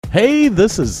Hey,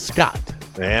 this is Scott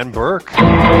and Burke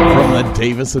from the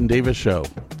Davis and Davis Show,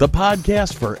 the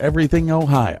podcast for everything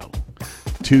Ohio.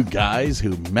 Two guys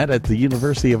who met at the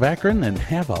University of Akron and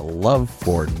have a love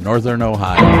for Northern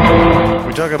Ohio.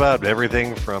 We talk about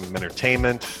everything from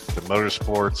entertainment to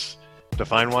motorsports to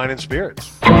fine wine and spirits.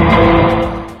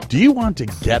 Do you want to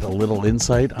get a little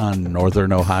insight on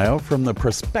Northern Ohio from the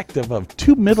perspective of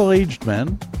two middle-aged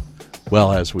men?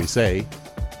 Well, as we say,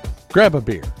 grab a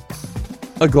beer,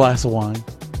 a glass of wine,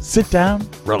 sit down,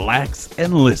 relax,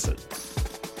 and listen.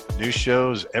 New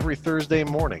shows every Thursday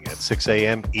morning at 6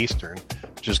 a.m. Eastern.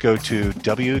 Just go to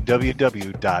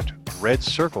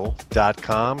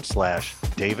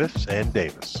www.redcircle.com/Davis and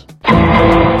Davis.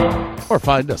 Or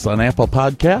find us on Apple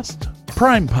Podcast,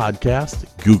 Prime Podcast,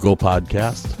 Google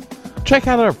Podcast. Check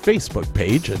out our Facebook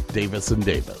page at Davis and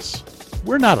Davis.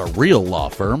 We're not a real law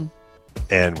firm.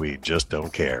 And we just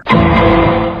don't care.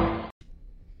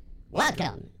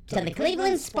 Welcome to the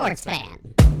Cleveland Sports Fan.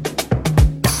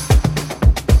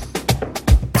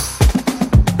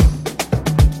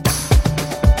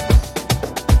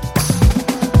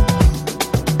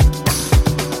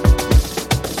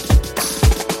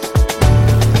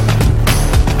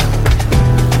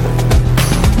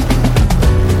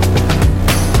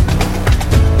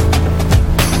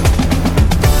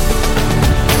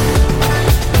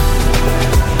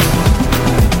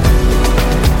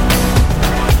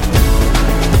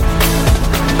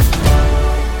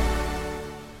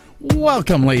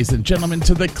 Welcome, ladies and gentlemen,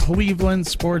 to the Cleveland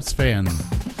Sports Fan.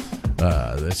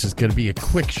 This is going to be a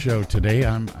quick show today.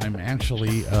 I'm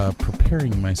actually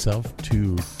preparing myself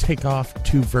to take off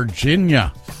to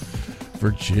Virginia.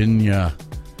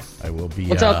 I will be.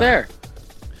 What's out there?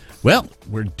 Well,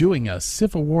 we're doing a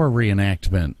Civil War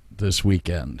reenactment this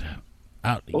weekend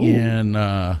out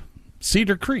in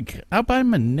Cedar Creek, out by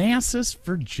Manassas,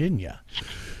 Virginia.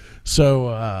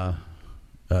 So,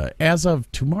 as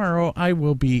of tomorrow, I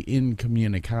will be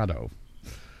incommunicado.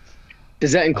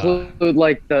 Does that include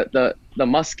like the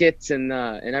muskets and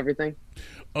everything?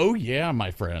 Oh yeah, my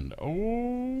friend.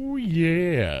 Oh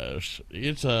yes,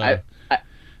 it's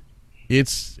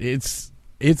it's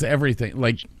everything.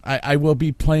 Like I will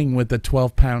be playing with the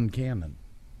 12-pound cannon.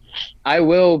 I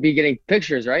will be getting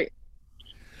pictures, right?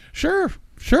 Sure.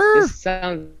 This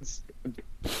sounds.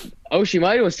 Oshi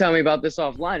Mighty was telling me about this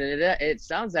offline, and it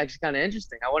sounds actually kind of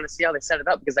interesting. I want to see how they set it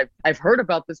up because I've heard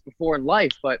about this before in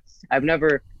life, but I've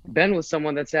never been with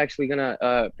someone that's actually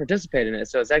gonna participate in it.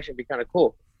 So it's actually be kind of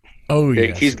cool. Oh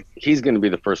yeah, he's going to be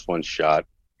the first one shot.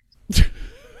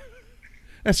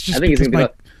 That's just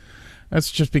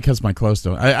because my clothes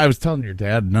don't. I was telling your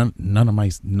dad none of my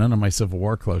Civil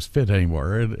War clothes fit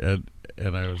anymore, and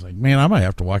I was like, man, I might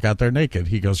have to walk out there naked.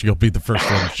 He goes, you'll be the first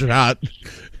one shot.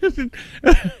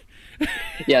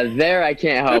 Yeah, there I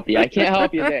can't help you. I can't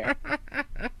help you there.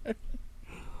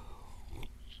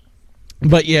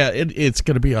 But yeah, it's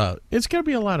gonna be a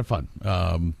lot of fun.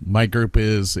 My group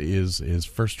is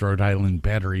First Rhode Island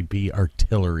Battery B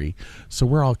Artillery, so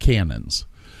we're all cannons.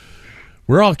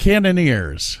 We're all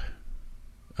cannoneers.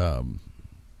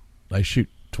 I shoot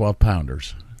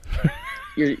 12-pounders.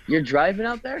 You're driving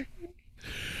out there?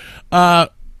 At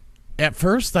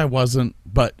first I wasn't,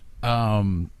 but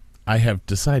I have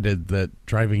decided that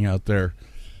driving out there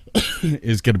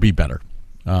is going to be better.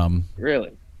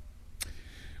 Really?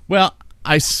 Well,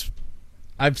 I've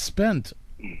spent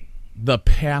the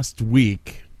past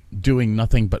week doing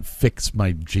nothing but fix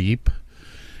my Jeep,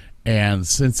 and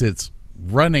since it's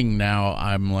running now,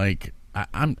 I'm like,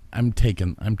 I'm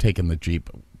taking the Jeep.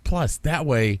 Plus, that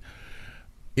way,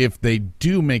 if they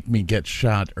do make me get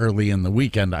shot early in the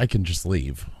weekend, I can just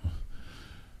leave.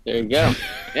 There you go.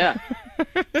 Yeah.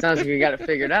 Sounds like you got it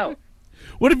figured out.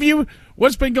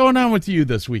 What's been going on with you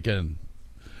this weekend?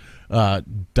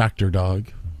 Dr.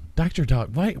 Dog. Dr.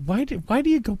 Dog. Why do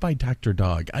you go by Dr.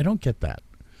 Dog? I don't get that.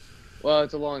 Well,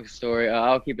 it's a long story.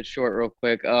 I'll keep it short real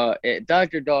quick.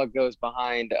 Dr. Dog goes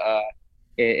behind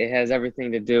it has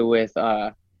everything to do with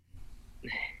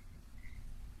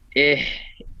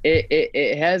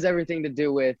it has everything to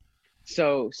do with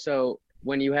so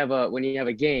when you have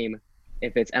a game,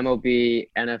 if it's MLB,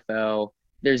 NFL,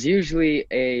 there's usually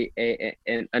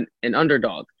an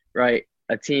underdog, right?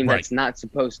 A team that's not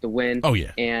supposed to win. Oh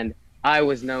yeah. And I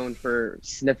was known for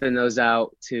sniffing those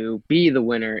out to be the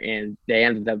winner, and they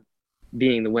ended up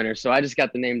being the winner. So I just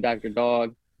got the name Dr.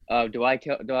 Dog. Do I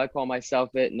call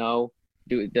myself it? No.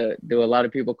 Do a lot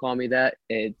of people call me that?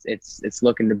 It's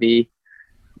looking to be,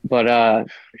 but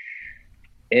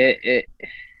it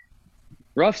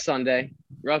rough Sunday.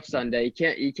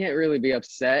 You can't really be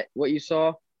upset what you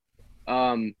saw.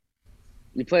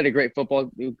 you played a great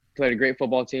football. You played a great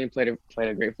football team. Played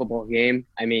a great football game.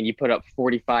 I mean, you put up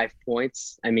 45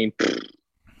 points. I mean,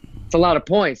 it's a lot of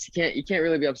points. You can't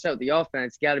really be upset with the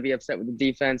offense. You got to be upset with the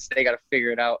defense. They got to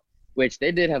figure it out. Which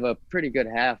they did have a pretty good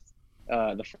half.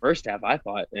 The first half, I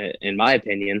thought, in my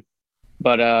opinion.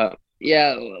 But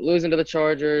yeah, losing to the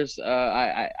Chargers,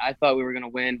 I thought we were gonna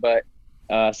win, but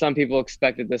some people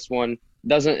expected this one.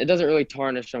 It doesn't really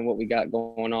tarnish on what we got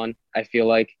going on, I feel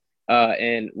like.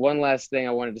 And one last thing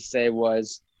I wanted to say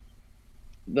was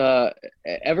all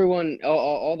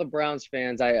the Browns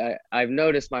fans, I've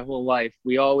noticed my whole life,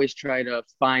 we always try to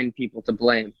find people to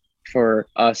blame for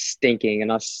us stinking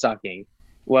and us sucking.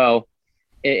 Well,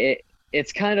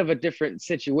 it's kind of a different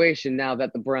situation now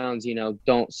that the Browns,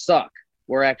 don't suck.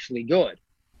 We're actually good.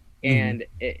 And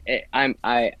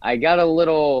I got a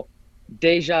little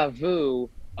deja vu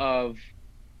of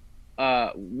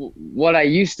what I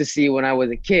used to see when I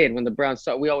was a kid. When the Browns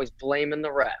suck, we always blaming the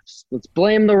refs. Let's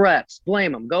blame the refs.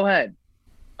 Blame them. Go ahead.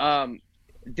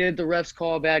 Did the refs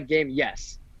call a bad game?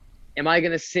 Yes. Am I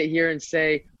going to sit here and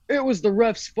say, it was the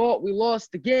refs' fault, we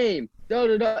lost the game?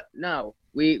 No.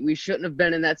 We shouldn't have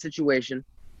been in that situation.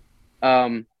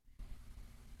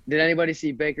 Did anybody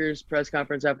see Baker's press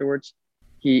conference afterwards?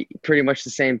 He pretty much the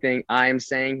same thing I am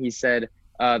saying. He said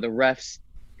the refs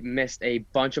missed a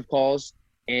bunch of calls,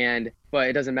 but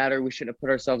it doesn't matter. We shouldn't have put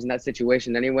ourselves in that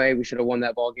situation anyway. We should have won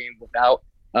that ball game without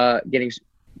getting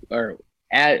screwed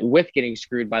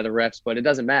by the refs. But it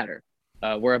doesn't matter.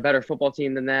 We're a better football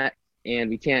team than that, and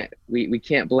we can't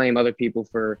blame other people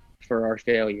for our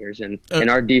failures. And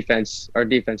our defense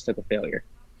took a failure.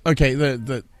 Okay,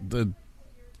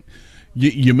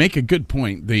 you make a good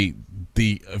point. The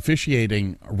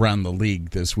officiating around the league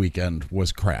this weekend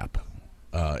was crap.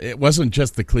 It wasn't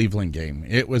just the Cleveland game.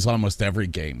 It was almost every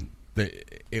game.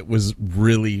 It was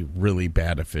really, really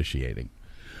bad officiating.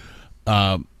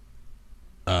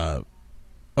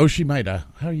 Oshimaida,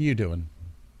 how are you doing?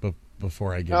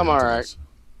 Before I get I'm into all right. this?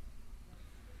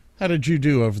 How did you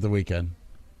do over the weekend?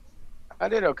 I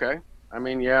did okay.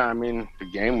 The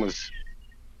game was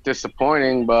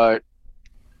disappointing, but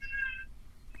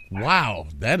Wow,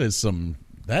 that is some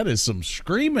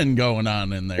screaming going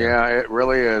on in there. yeah, it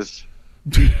really is.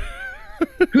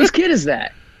 Whose kid is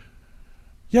that?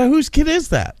 Yeah, whose kid is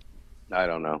that? I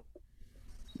don't know.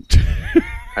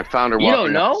 I found her You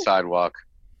walking don't up know? the sidewalk.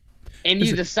 And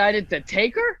you decided to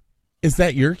take her? Is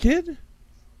that your kid?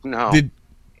 No. Did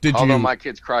Although you my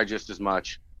kids cry just as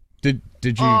much. did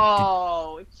you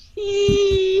Oh,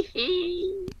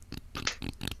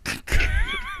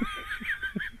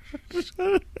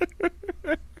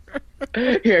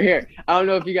 Here. I don't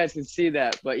know if you guys can see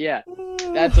that, but yeah,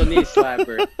 that's a knee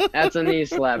slapper.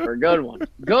 Good one.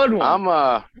 Good one.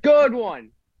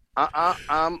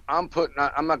 I'm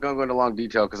not going to go into long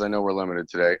detail because I know we're limited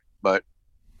today, but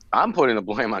I'm putting the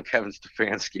blame on Kevin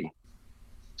Stefanski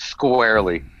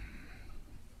squarely.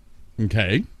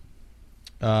 Okay.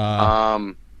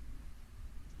 That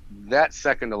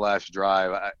second to last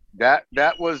drive,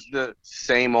 that was the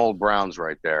same old Browns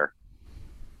right there.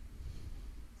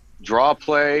 Draw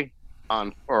play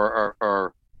on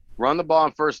or run the ball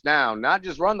on first down. Not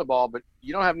just run the ball, but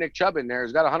you don't have Nick Chubb in there.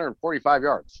 He's got 145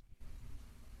 yards.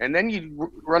 And then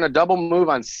you run a double move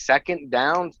on second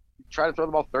down, try to throw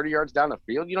the ball 30 yards down the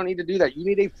field. You don't need to do that. You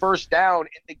need a first down, and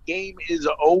the game is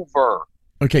over.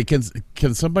 Okay, can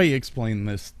somebody explain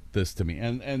this to me?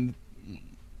 And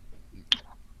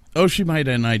Oshimaida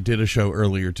and I did a show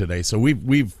earlier today, so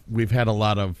we've had a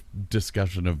lot of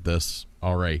discussion of this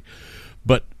already.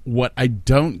 But what I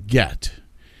don't get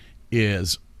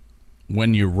is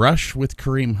when you rush with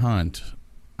Kareem Hunt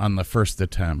on the first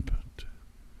attempt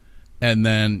and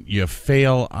then you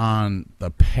fail on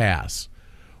the pass,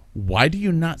 why do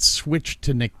you not switch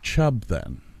to Nick Chubb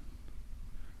then?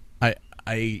 I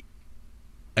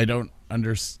don't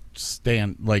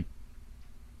understand. Like,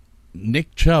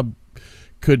 Nick Chubb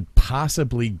could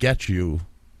possibly get you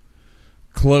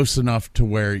close enough to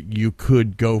where you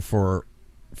could go for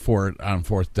it on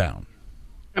fourth down.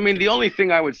 I mean, the only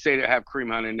thing I would say to have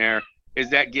Kareem Hunt in there is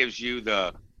that gives you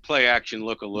the play action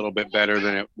look a little bit better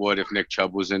than it would if Nick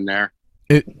Chubb was in there.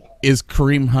 Is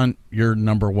Kareem Hunt your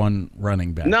number one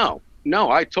running back? No,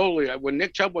 when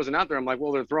Nick Chubb wasn't out there, I'm like,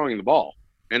 well, they're throwing the ball,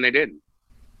 and they didn't.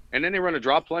 And then they run a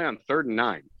drop play on 3rd and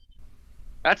 9.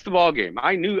 That's the ball game.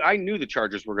 I knew the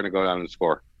Chargers were going to go down and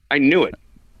score. I knew it.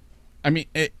 I mean,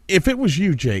 if it was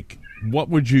you, Jake, what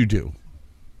would you do?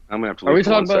 I'm gonna have to leave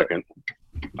for 1 second.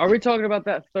 Are we talking about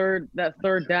that third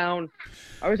down?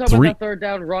 Are we talking about that third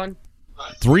down run?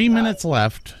 3 minutes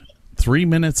left. 3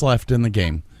 minutes left in the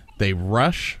game. They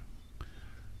rush.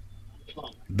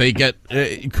 they get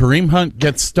Kareem Hunt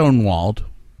gets stonewalled,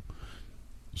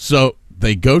 so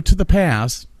they go to the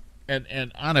pass,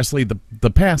 and honestly,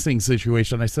 the passing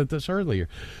situation. I said this earlier.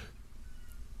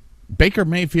 Baker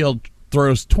Mayfield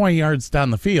throws 20 yards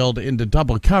down the field into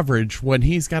double coverage when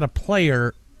he's got a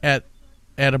player at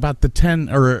about the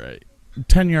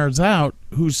 10 yards out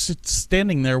who's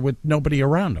standing there with nobody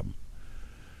around him.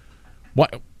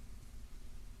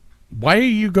 Why are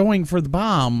you going for the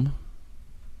bomb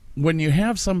when you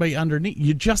have somebody underneath?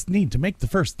 You just need to make the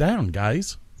first down,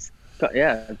 guys.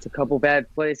 Yeah, it's a couple bad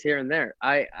plays here and there.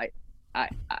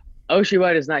 Oshie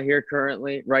White is not here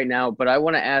currently right now, but I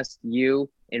want to ask you,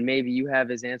 and maybe you have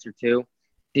his answer too.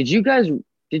 Did you guys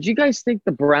think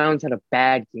the Browns had a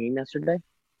bad game yesterday?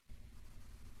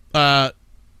 I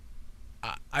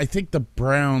think the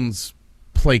Browns'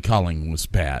 play calling was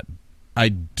bad. I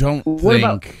don't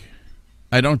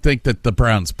think that the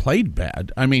Browns played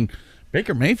bad. I mean,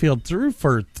 Baker Mayfield threw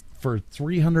for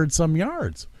 300 some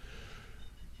yards.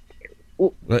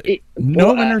 No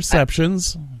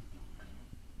interceptions.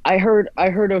 I heard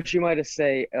Oshimida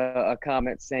say a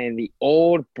comment saying the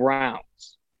old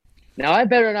Browns. Now I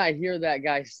better not hear that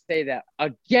guy say that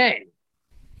again,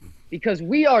 because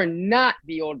we are not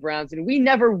the old Browns and we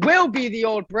never will be the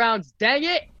old Browns. Dang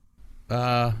it!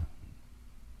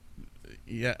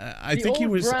 Yeah, I think he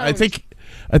was. I think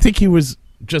he was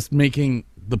just making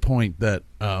the point that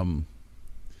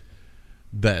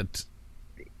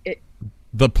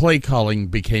the play calling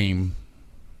became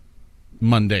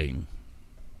mundane.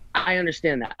 I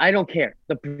understand that. I don't care.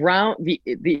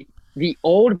 The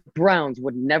old Browns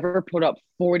would never put up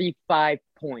 45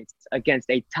 points against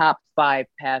a top 5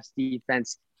 pass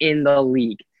defense in the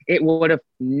league. It would have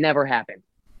never happened.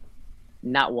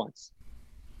 Not once.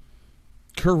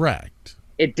 Correct.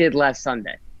 It did last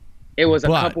Sunday. It was a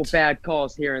couple bad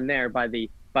calls here and there by the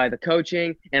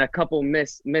coaching and a couple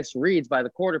misreads by the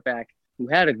quarterback who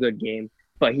had a good game,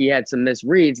 but he had some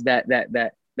misreads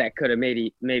that could have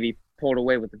maybe pulled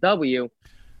away with the W.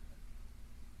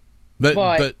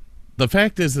 But the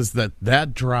fact is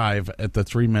that drive at the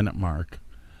 3-minute mark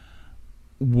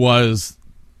was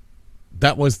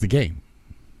the game.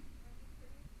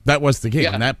 That was the game.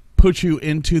 Yeah. And that puts you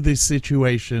into the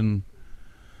situation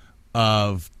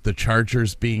of the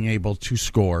Chargers being able to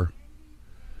score,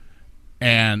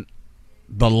 and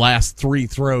the last 3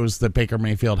 throws that Baker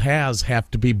Mayfield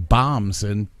have to be bombs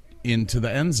into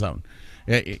the end zone.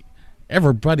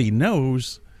 Everybody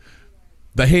knows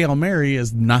the Hail Mary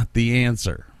is not the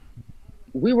answer.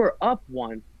 We were up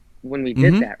 1 when we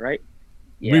did that, right?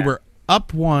 Yeah. We were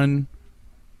up 1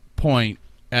 point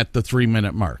at the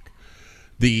 3-minute mark.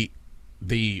 The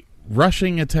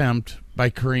rushing attempt by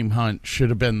Kareem Hunt should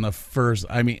have been the first.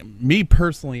 I mean, me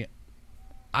personally,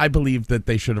 I believe that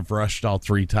they should have rushed all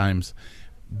 3 times,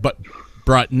 but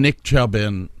brought Nick Chubb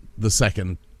in the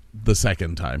second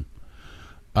time,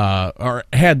 or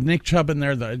had Nick Chubb in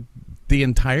there the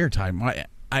entire time.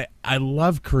 I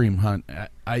love Kareem Hunt,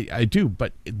 I do,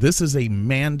 but this is a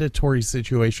mandatory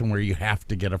situation where you have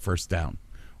to get a first down,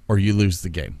 or you lose the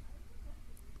game,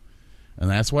 and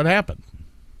that's what happened.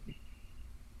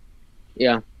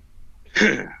 Yeah.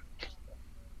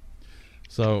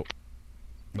 So,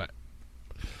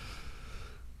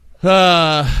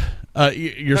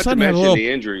 your son had a little. The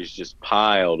injuries just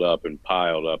piled up and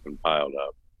piled up and piled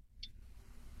up.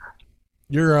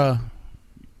 Your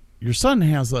son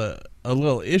has a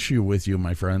little issue with you,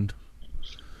 my friend.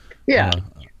 Yeah.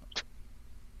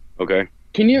 Okay.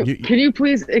 Can you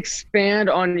please expand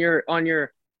on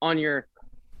your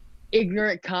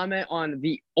ignorant comment on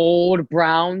the old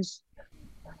Browns?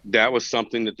 That was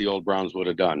something that the old Browns would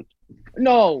have done.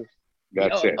 No.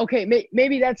 That's it. Okay,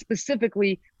 maybe that's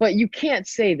specifically, but you can't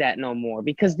say that no more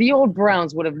because the old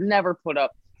Browns would have never put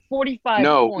up 45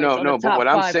 points. No. But what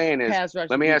I'm saying is,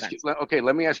 let me ask you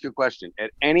a question.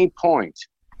 At any point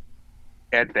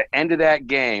at the end of that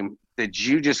game, did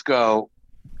you just go,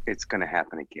 it's going to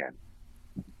happen again?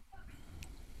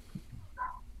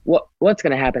 What's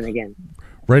going to happen again?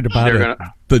 Right about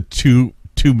the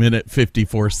 2-minute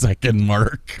 54-second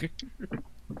mark.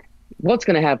 What's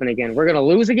going to happen again? We're going to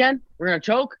lose again? We're going to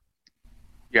choke?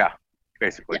 Yeah,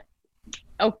 basically. Yeah.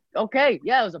 Oh, okay.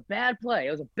 Yeah, it was a bad play.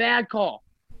 It was a bad call.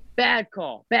 Bad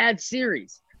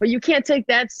series. But you can't take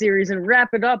that series and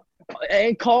wrap it up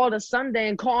and call it a Sunday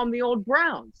and call them the old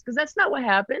Browns because that's not what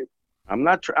happened. I'm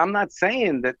not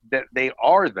saying that they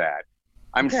are that.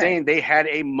 I'm saying they had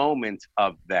a moment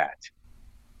of that.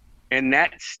 And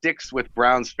that sticks with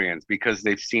Browns fans because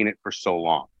they've seen it for so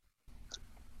long.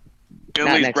 At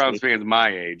least Browns fans my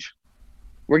age.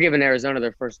 We're giving Arizona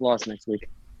their first loss next week.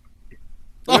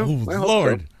 Oh,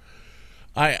 Lord.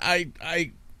 So.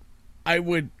 I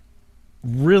would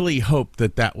really hope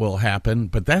that will happen,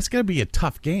 but that's going to be a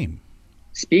tough game.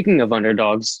 Speaking of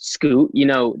underdogs, Scoot,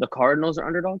 the Cardinals are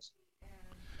underdogs?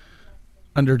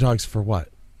 Underdogs for what?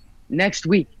 Next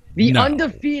week. The No.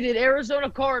 undefeated Arizona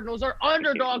Cardinals are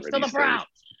underdogs to the Browns.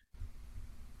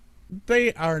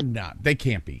 They are not. They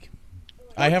can't be.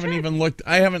 I haven't even looked.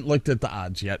 I haven't looked at the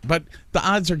odds yet, but the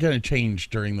odds are going to change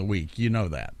during the week. You know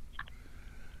that.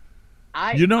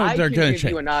 I they're can going to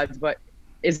give you an odds, but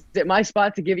is it my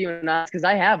spot to give you an odds? Because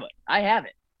I have it. I have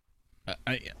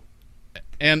it.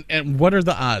 And what are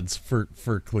the odds for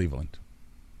Cleveland?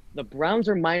 The Browns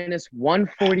are minus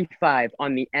 145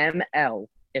 on the ML.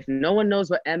 If no one knows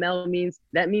what ML means,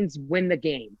 that means win the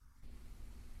game.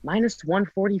 Minus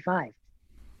 145.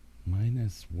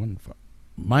 Minus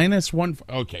one.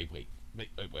 Okay, wait.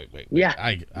 Yeah.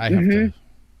 I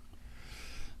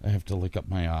have to look up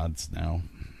my odds now.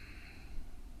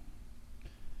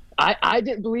 I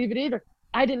didn't believe it either.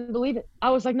 I didn't believe it.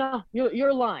 I was like, no,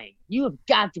 you're lying. You have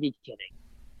got to be kidding.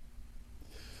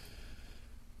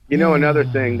 Another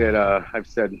thing that I've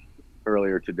said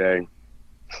earlier today,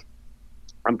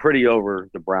 I'm pretty over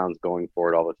the Browns going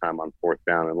for it all the time on fourth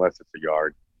down, unless it's a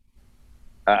yard.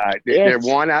 They're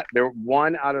one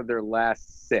out of their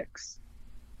last 6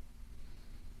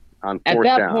 on fourth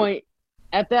down.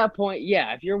 At that point,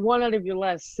 yeah, if you're 1 out of your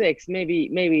last 6,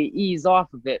 maybe ease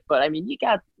off of it. But I mean, you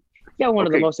got one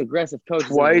of the most aggressive coaches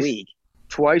in the league.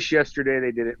 Twice yesterday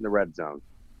they did it in the red zone.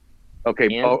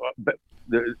 Okay, but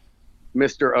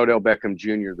Mr. Odell Beckham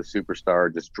Jr., the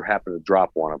superstar, just happened to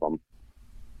drop one of them.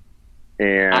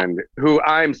 And who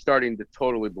I'm starting to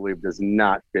totally believe does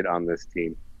not fit on this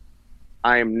team.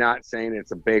 I am not saying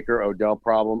it's a Baker Odell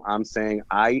problem. I'm saying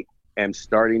I am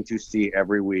starting to see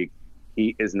every week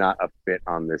he is not a fit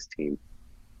on this team.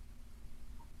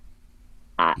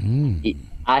 I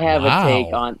have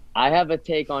a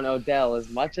take on Odell. As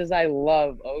much as I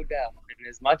love Odell and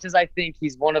as much as I think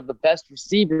he's one of the best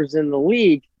receivers in the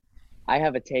league, I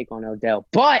have a take on Odell.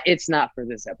 But it's not for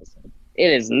this episode.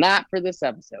 It is not for this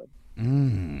episode.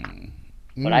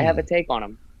 But I have a take on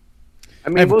him. I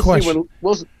mean,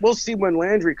 we'll see when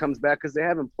Landry comes back because they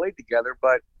haven't played together.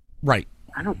 But right,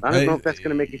 I don't know if that's going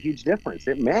to make a huge difference.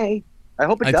 It may. I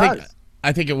hope it does.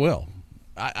 I think it will.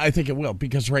 I think it will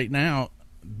because right now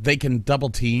they can double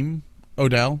team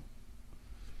Odell.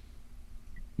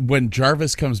 When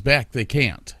Jarvis comes back, they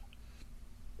can't.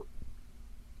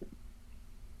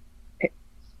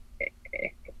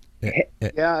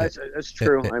 Yeah, it's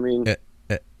true. I mean,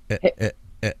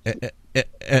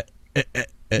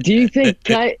 do you think?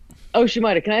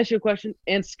 Shimada, can I ask you a question?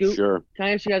 And Scoop, sure. Can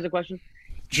I ask you guys a question?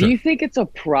 Sure. Do you think it's a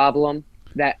problem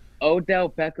that Odell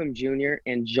Beckham Jr.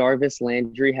 and Jarvis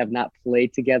Landry have not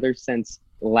played together since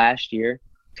last year,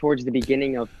 towards the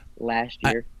beginning of last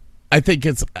year? I think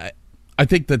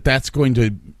that's going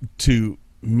to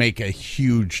make a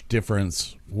huge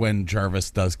difference when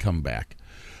Jarvis does come back.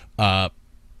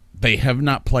 They have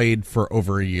not played for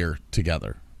over a year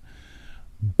together,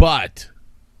 but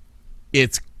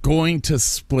it's going to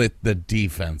split the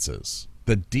defenses.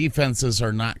 The defenses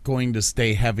are not going to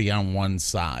stay heavy on one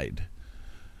side.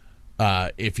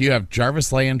 If you have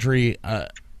Jarvis Landry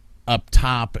up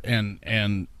top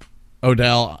and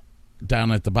Odell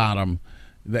down at the bottom,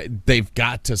 they've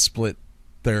got to split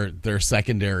their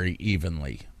secondary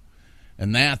evenly,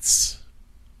 and that's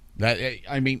that.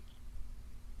 I mean,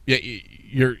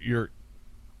 your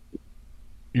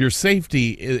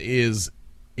safety is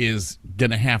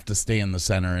going to have to stay in the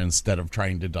center instead of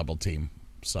trying to double team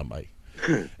somebody.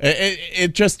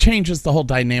 It just changes the whole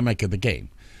dynamic of the game.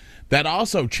 That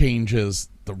also changes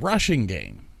the rushing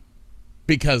game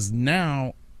because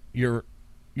now your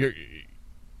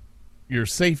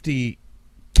safety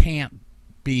can't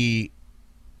be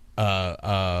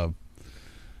a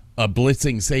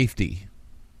blitzing safety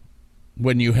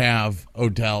when you have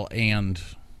Odell and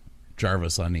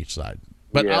Jarvis on each side.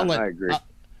 But yeah, I agree.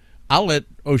 I'll let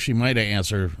Oshimida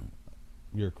answer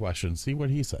your question. See what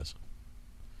he says.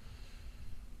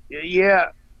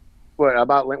 Yeah. What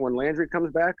about when Landry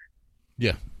comes back?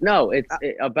 Yeah. No, it's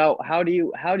about how do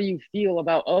you feel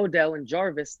about Odell and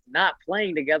Jarvis not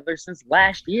playing together since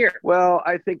last year? Well,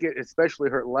 I think it especially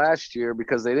hurt last year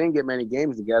because they didn't get many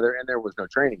games together and there was no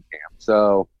training camp.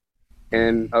 So,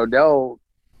 and Odell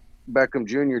Beckham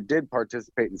Jr. did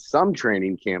participate in some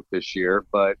training camp this year,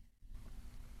 but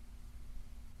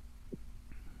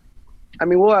I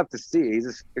mean, we'll have to see.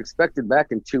 He's expected back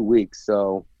in 2 weeks.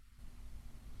 So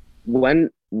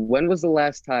when was the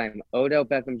last time Odell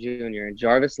Beckham Jr. and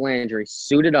Jarvis Landry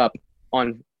suited up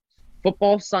on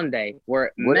football Sunday where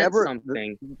it meant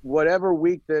something? Whatever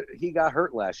week that he got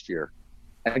hurt last year.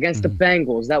 against the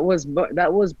Bengals. That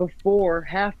was before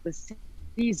half the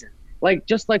season. Like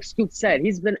just like Scoop said,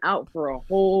 he's been out for a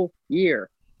whole year.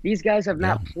 These guys have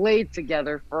not played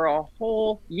together for a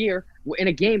whole year in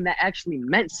a game that actually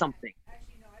meant something.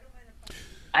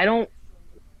 I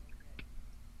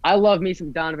love me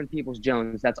some Donovan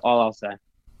Peoples-Jones. That's all I'll say.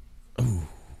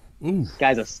 Ooh.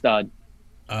 Guy's a stud.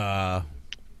 Hey,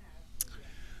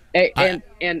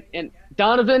 and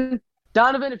Donovan,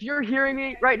 if you're hearing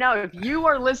me right now, if you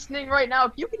are listening right now,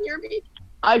 if you can hear me,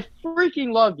 I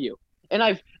freaking love you. And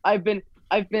I've been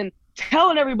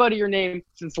telling everybody your name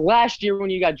since last year when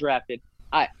you got drafted.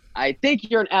 I think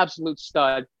you're an absolute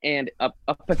stud and a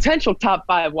potential top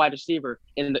 5 wide receiver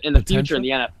in the future in the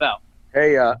NFL.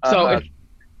 Hey, so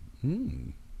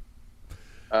the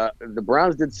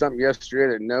Browns did something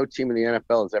yesterday that no team in the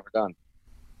NFL has ever done.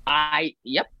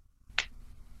 Yep.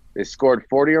 They scored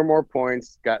 40 or more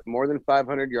points, got more than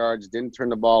 500 yards, didn't turn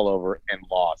the ball over, and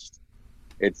lost.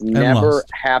 It's never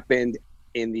happened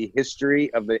in the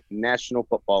history of the National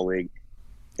Football League,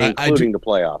 including the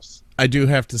playoffs. I do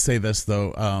have to say this,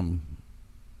 though.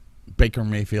 Baker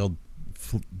Mayfield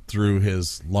threw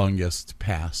his longest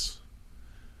pass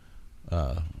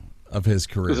of his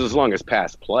career. This is his longest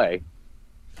pass play.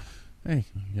 Hey,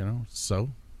 so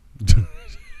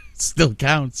still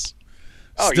counts.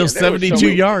 Oh, Still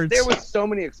 72 yards. There was so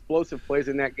many explosive plays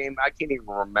in that game. I can't even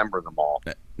remember them all.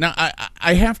 Now,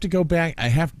 I have to go back.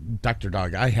 Dr.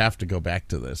 Dog, I have to go back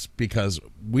to this because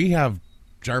we have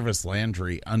Jarvis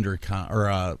Landry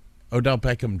Odell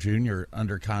Beckham Jr.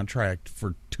 under contract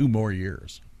for 2 more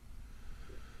years.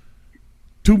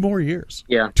 2 more years.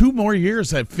 Yeah. 2 more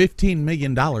years at $15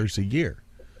 million a year.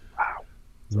 Wow.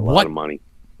 That's a lot of money.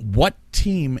 What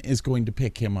team is going to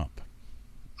pick him up?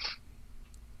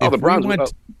 Oh, the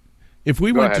Browns. If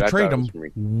we went to trade him,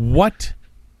 what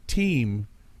team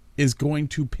is going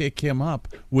to pick him up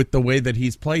with the way that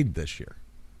he's played this year?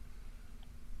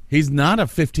 He's not a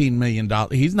 $15 million.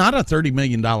 He's not a $30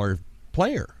 million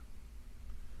player,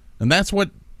 and that's what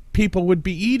people would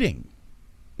be eating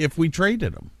if we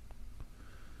traded him.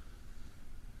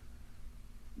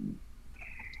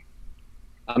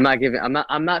 I'm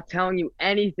not telling you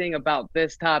anything about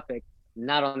this topic.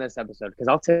 Not on this episode because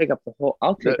I'll take up the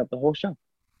whole show.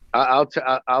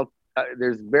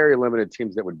 There's very limited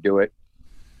teams that would do it.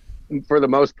 For the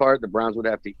most part, the Browns would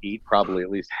have to eat probably at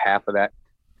least half of that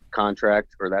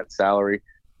contract or that salary.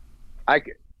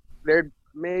 There'd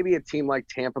maybe a team like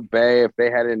Tampa Bay if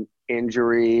they had an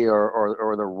injury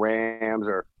or the Rams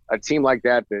or a team like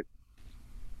that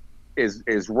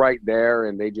is right there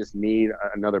and they just need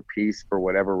another piece for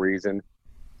whatever reason.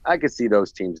 I could see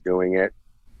those teams doing it.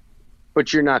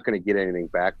 But you're not going to get anything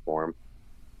back for him.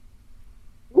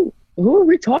 Who are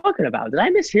we talking about? Did I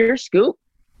mishear, Scoop?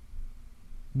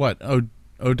 What?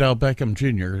 Odell Beckham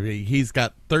Jr. He's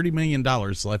got $30 million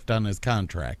left on his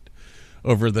contract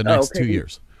over the next 2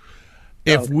 years.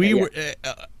 If we were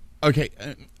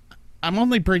I'm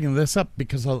only bringing this up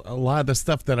because a lot of the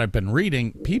stuff that I've been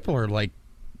reading, people are like,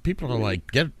 get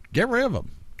rid of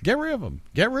him, get rid of him,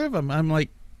 get rid of him. I'm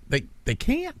like, they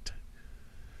can't.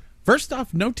 First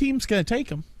off, no team's going to take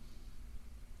him.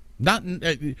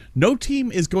 No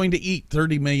team is going to eat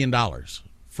 $30 million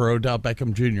for Odell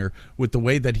Beckham Jr. with the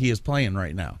way that he is playing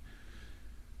right now.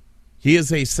 He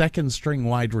is a second-string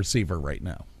wide receiver right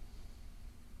now.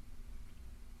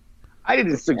 I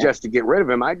didn't suggest to get rid of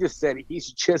him. I just said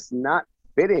he's just not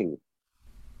fitting.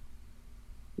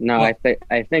 No, well,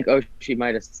 I think Oshie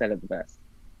might have said it the best.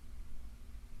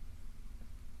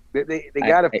 They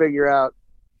got to figure out.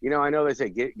 I know they say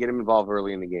get him involved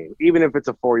early in the game, even if it's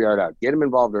a 4-yard out. Get him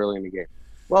involved early in the game.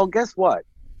 Well, guess what?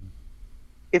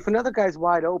 If another guy's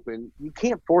wide open, you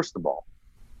can't force the ball.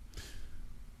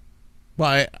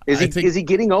 Well, is he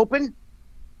getting open?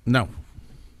 No.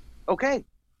 Okay.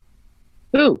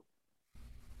 Who?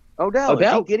 Odell.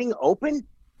 Is he getting open?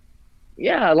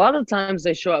 Yeah, a lot of times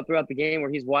they show up throughout the game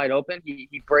where he's wide open.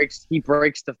 He breaks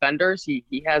defenders. He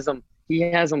has them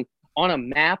on a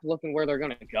map looking where they're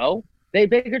going to go.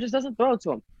 Baker just doesn't throw it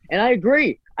to him. And I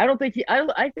agree. I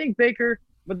think Baker,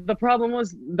 but the problem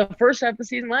was the first half of the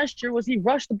season last year was he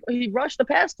rushed the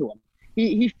pass to him.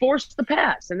 He forced the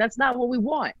pass, and that's not what we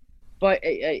want. But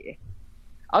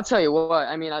I'll tell you what,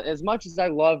 I mean, as much as I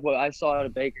love what I saw out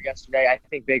of Baker yesterday, I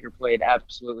think Baker played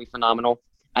absolutely phenomenal.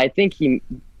 I think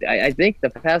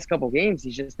the past couple games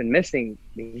he's just been missing.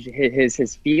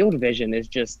 His field vision is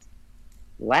just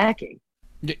lacking.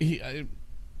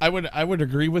 I would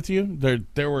agree with you.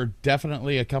 There were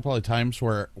definitely a couple of times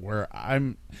where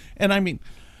I'm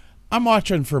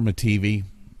watching from a TV,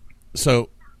 so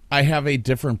I have a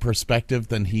different perspective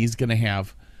than he's going to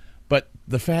have. But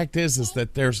the fact is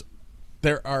that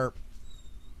there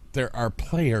are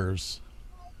players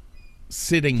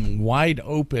sitting wide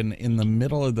open in the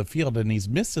middle of the field, and he's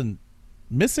missing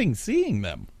seeing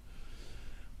them.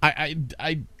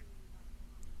 The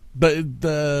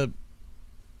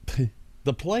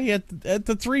play at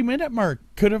the 3-minute mark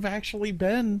could have actually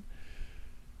been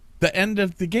the end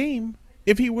of the game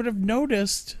if he would have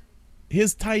noticed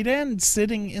his tight end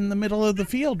sitting in the middle of the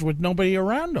field with nobody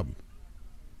around him.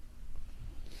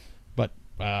 But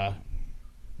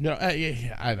no,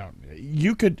 I don't.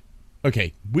 You could,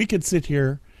 okay, we could sit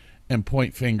here and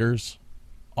point fingers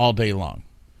all day long.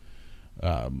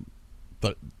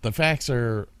 The facts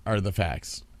are the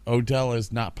facts. Odell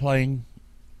is not playing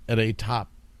at a top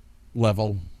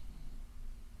level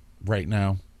right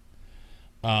now.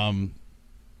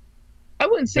 I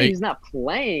wouldn't say he's not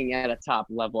playing at a top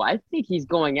level. I think he's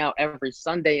going out every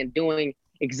Sunday and doing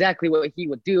exactly what he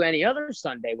would do any other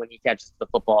Sunday when he catches the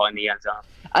football in the end zone.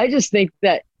 I just think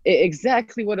that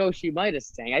exactly what Oshie might is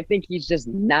saying. I think he's just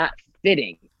not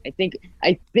fitting. I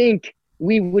think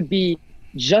we would be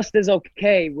just as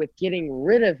okay with getting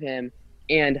rid of him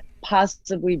and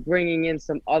possibly bringing in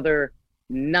some other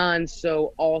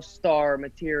non-so all-star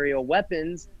material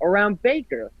weapons around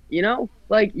Baker. You know,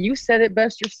 like you said it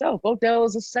best yourself. Odell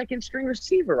is a second-string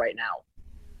receiver right now.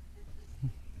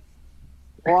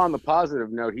 Well, on the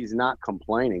positive note, he's not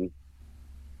complaining.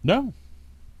 No,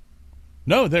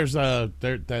 there's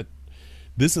that.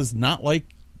 This is not like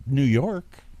New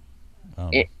York.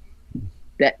 That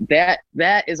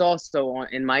is also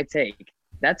in my take.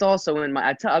 That's also in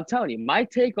my. I'm telling you, my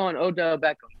take on Odell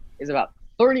Beckham is about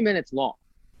 30 minutes long.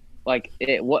 Like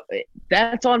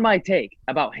that's on my take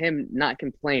about him not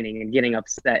complaining and getting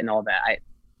upset and all that.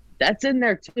 That's in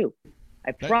there too.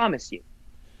 I promise you.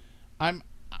 I'm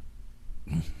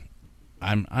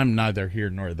neither here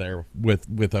nor there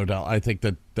with Odell. I think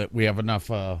that we have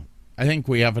enough. I think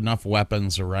we have enough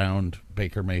weapons around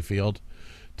Baker Mayfield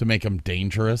to make him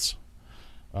dangerous.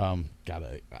 I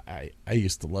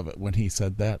used to love it when he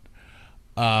said that.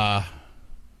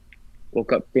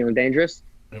 Woke up feeling dangerous.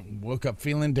 Woke up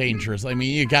feeling dangerous. I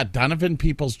mean, you got Donovan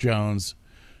Peoples-Jones,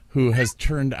 who has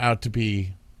turned out to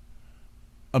be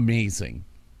amazing,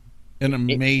 an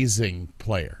amazing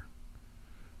player.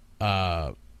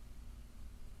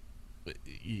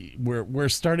 We're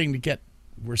starting to get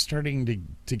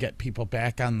people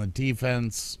back on the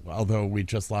defense. Although we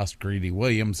just lost Greedy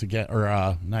Williams again,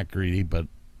 or not Greedy, but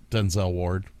Denzel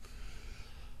Ward.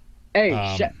 Hey,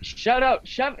 shout out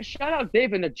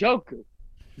David Njoku.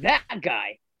 That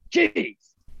guy. Jeez.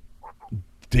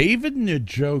 David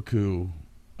Njoku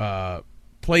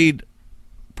played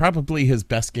probably his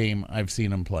best game I've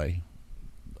seen him play.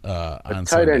 On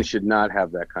tight end should not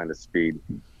have that kind of speed.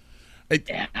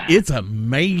 It's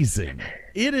amazing.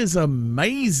 It is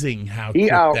amazing how he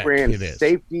quick outran that kid is.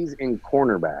 Safeties and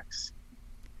cornerbacks.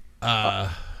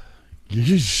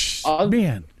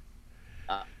 Man.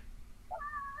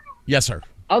 Yes, sir.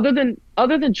 Other than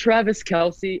Travis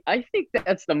Kelce, I think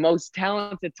that's the most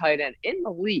talented tight end in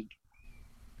the league.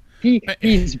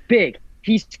 He's big.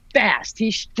 He's fast.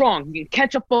 He's strong. He can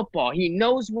catch a football. He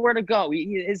knows where to go.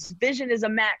 His vision is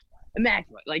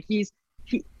immaculate. Like he's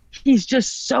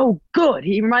just so good.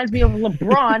 He reminds me of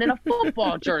LeBron in a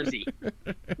football jersey.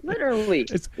 Literally,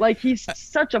 like he's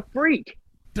such a freak.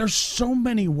 There's so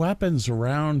many weapons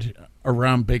around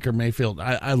Baker Mayfield.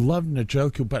 I love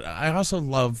Njoku, but I also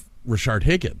love Rashard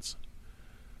Higgins.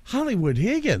 Hollywood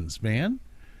Higgins, man.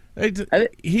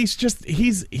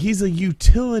 He's a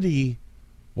utility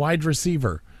wide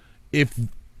receiver. If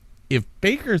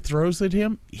Baker throws at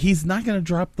him, he's not going to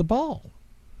drop the ball.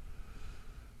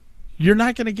 You're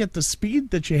not going to get the speed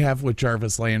that you have with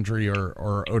Jarvis Landry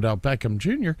or Odell Beckham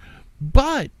Jr.,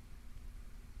 but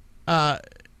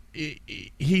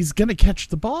he's going to catch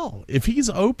the ball. If he's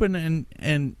open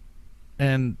and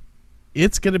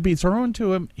it's going to be thrown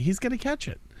to him, he's going to catch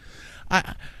it.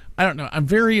 I don't know. I'm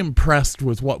very impressed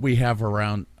with what we have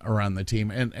around the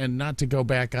team, and not to go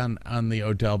back on the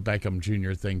Odell Beckham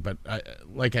Jr. thing, but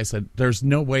like I said, there's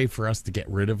no way for us to get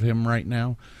rid of him right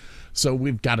now. So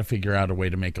we've got to figure out a way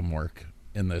to make him work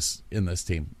in this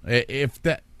team. If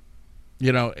that,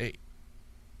 it's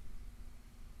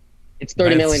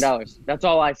 $30 million. That's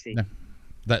all I see.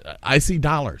 That I see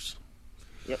dollars.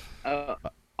 Yep.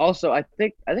 Also, I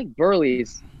think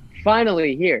Burley's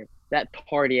finally here. That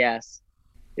party ass.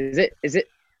 Is it?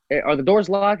 Are the doors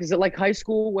locked? Is it like high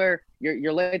school where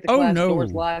you're late to class? No.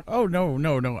 Doors locked. Oh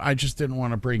no. I just didn't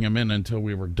want to bring him in until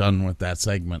we were done with that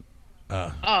segment.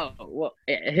 Oh well,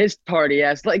 his party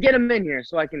ass. Like, get him in here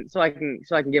so I can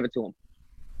give it to him.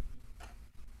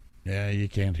 Yeah, you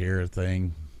can't hear a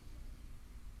thing.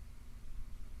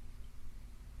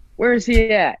 Where is he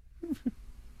at?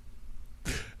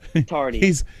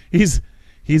 Tardy.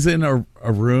 He's in a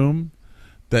room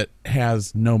that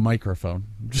has no microphone.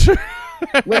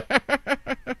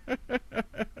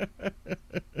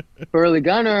 Burley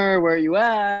Gunner, where you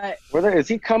at? Is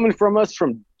he coming from us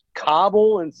from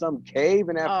Kabul in some cave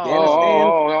in Afghanistan?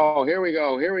 Oh, here we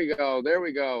go. There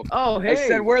we go. Oh, hey. I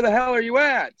said, where the hell are you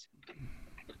at?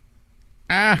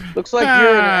 Looks like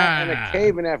you're in a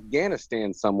cave in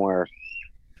Afghanistan somewhere.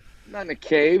 Not in a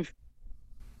cave.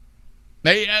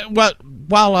 Hey,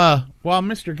 while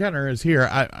Mr. Gunner is here,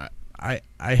 I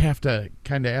have to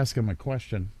kind of ask him a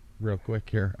question real quick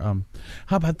here.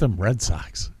 How about them Red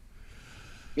Sox?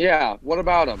 Yeah, what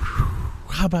about them?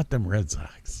 How about them Red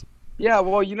Sox? Yeah,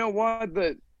 well, you know what?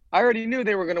 I already knew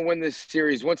they were going to win this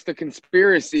series. Once the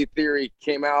conspiracy theory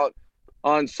came out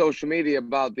on social media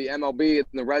about the MLB and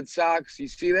the Red Sox, you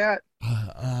see that?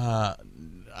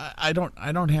 I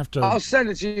don't have to. I'll send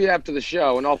it to you after the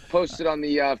show, and I'll post it on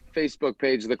the Facebook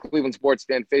page, the Cleveland Sports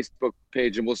Fan Facebook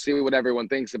page, and we'll see what everyone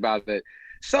thinks about it.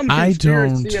 Some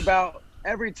conspiracy about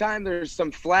every time there's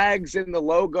some flags in the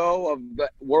logo of the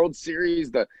World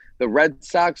Series, the Red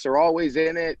Sox are always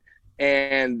in it,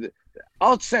 and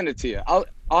I'll send it to you. I'll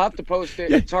have to post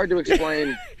it. It's hard to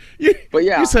explain, but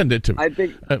yeah, you send it to me. I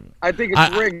think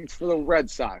it's rigged for the Red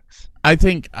Sox. I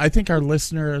think our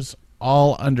listeners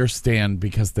all understand,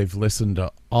 because they've listened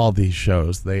to all these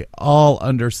shows. They all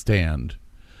understand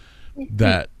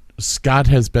that Scott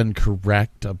has been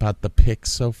correct about the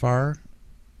picks so far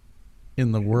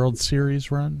in the World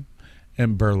Series run,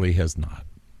 and Burley has not.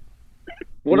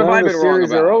 What have I been wrong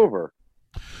series about? Are over.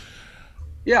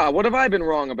 Yeah, what have I been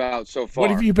wrong about so far?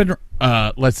 What have you been?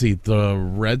 Let's see. The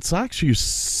Red Sox. You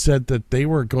said that they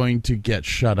were going to get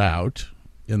shut out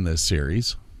in this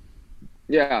series.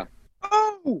 Yeah.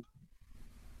 Oh.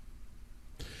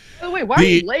 By the way, why are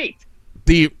you late?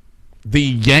 The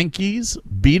Yankees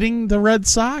beating the Red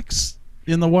Sox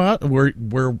in the what? Were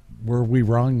we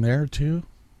wrong there too?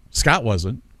 Scott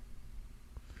wasn't.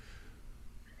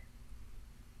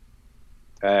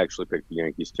 I actually picked the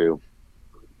Yankees too.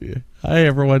 Yeah. Hi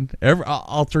everyone.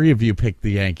 All three of you picked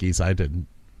the Yankees. I didn't.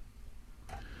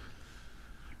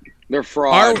 They're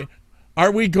fraud.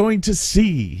 Are we going to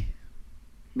see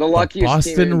the luckiest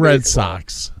Boston team in Red baseball?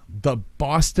 Sox? The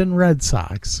Boston Red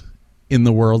Sox in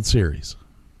the World Series?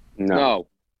 No.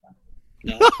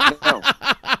 No.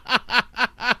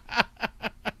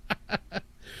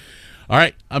 All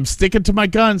right, I'm sticking to my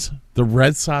guns. The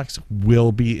Red Sox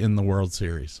will be in the World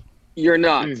Series. You're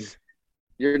nuts.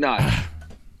 You're nuts.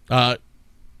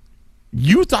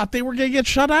 You thought they were going to get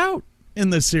shut out in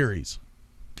this series.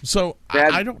 So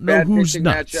I don't know who's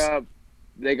nuts. Matchup.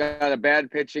 They got a bad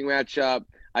pitching matchup.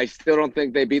 I still don't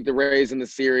think they beat the Rays in the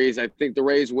series. I think the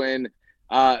Rays win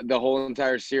the whole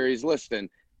entire series. Listen,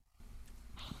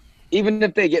 even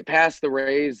if they get past the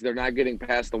Rays, they're not getting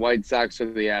past the White Sox or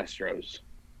the Astros.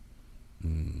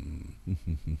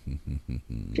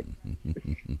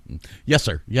 Yes,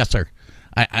 sir. Yes, sir.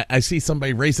 I see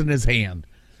somebody raising his hand.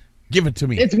 Give it to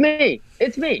me. It's me.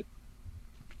 It's me.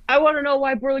 I want to know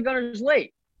why Burley Gunner's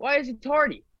late. Why is he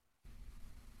tardy?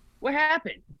 What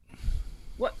happened?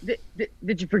 What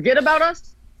did you forget about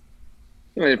us?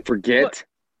 I didn't forget.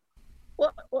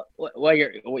 What? Well,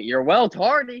 you're well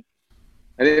tardy.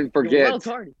 I didn't forget. You're well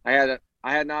tardy. I had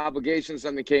an obligation.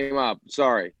 Something came up.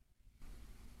 Sorry.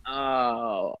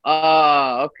 Oh,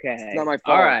 okay. It's not my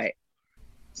fault. All right.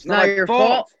 It's not your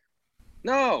fault.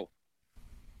 No.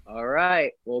 All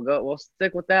right. We'll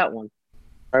stick with that one.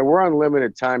 All right, we're on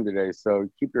limited time today, so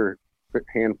keep your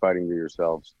hand fighting to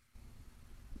yourselves.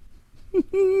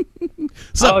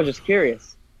 So, I was just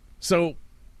curious. So,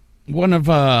 one of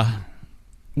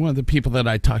the people that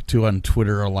I talk to on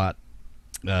Twitter a lot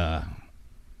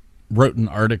wrote an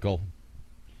article,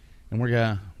 and we're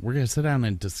gonna sit down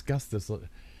and discuss this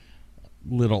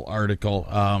little article.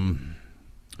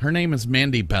 Her name is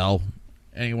Mandy Bell.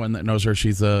 Anyone that knows her,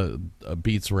 she's a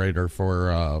beats writer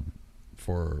for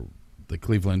the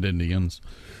Cleveland Indians.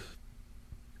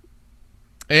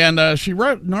 And she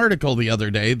wrote an article the other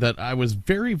day that I was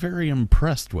very, very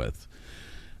impressed with.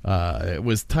 It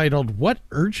was titled, "What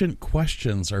Urgent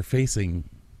Questions Are Facing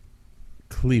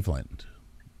Cleveland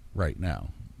Right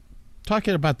Now?"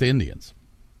 Talking about the Indians.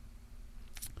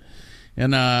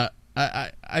 And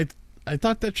I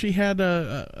thought that she had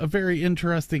a very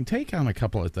interesting take on a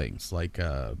couple of things. Like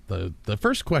the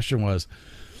first question was,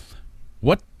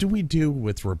 what do we do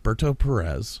with Roberto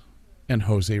Perez and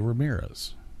Jose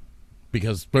Ramirez?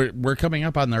 Because we're coming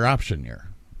up on their option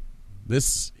year.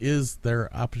 This is their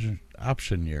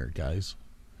option year, guys.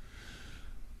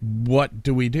 What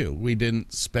do? We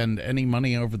didn't spend any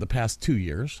money over the past 2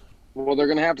 years. Well, they're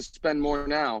going to have to spend more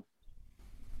now.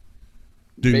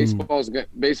 Do, Baseball's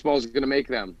going to make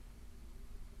them.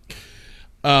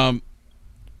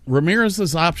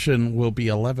 Ramirez's option will be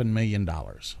 $11 million.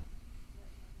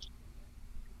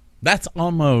 That's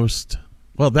almost,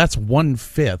 that's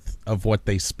 1/5 of what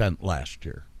they spent last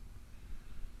year.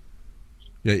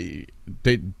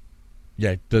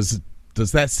 Yeah, does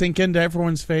that sink into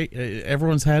everyone's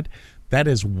head? That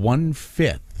is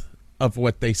 1/5 of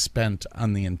what they spent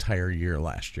on the entire year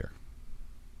last year.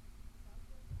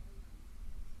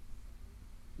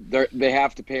 They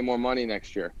have to pay more money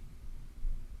next year.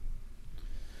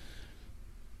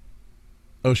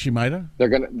 Oshimida? They're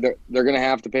gonna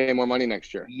have to pay more money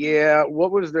next year. Yeah.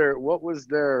 What was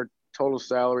their total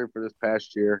salary for this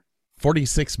past year?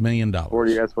 $46 million.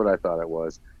 40. That's what I thought it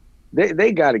was.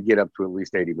 They got to get up to at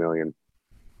least 80 million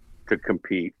to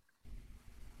compete.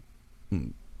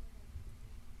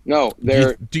 No, they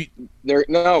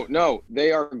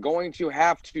are going to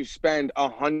have to spend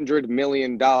 $100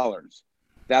 million.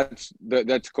 That's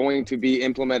going to be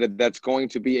implemented. That's going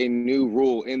to be a new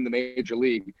rule in the major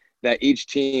league that each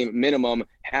team minimum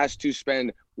has to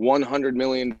spend $100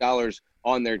 million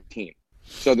on their team.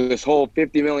 So this whole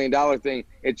 $50 million thing,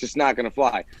 it's just not going to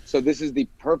fly. So this is the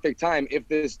perfect time, if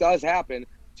this does happen,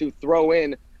 to throw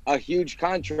in a huge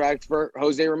contract for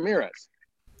Jose Ramirez.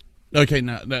 Okay,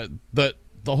 now the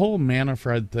whole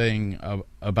Manfred thing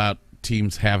about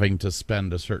teams having to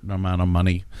spend a certain amount of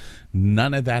money,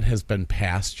 none of that has been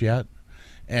passed yet,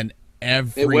 and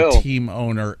every team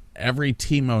owner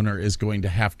is going to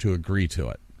have to agree to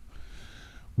it,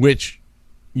 which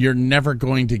you're never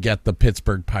going to get the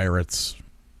Pittsburgh Pirates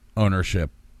ownership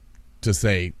to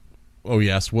say, oh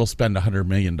yes, we'll spend $100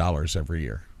 million every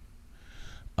year.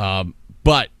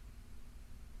 But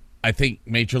I think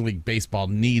Major League Baseball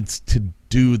needs to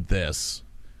do this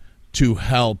to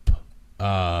help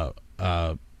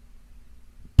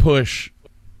push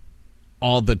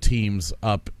all the teams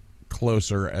up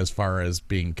closer as far as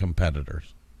being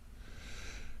competitors.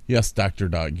 Yes, Dr.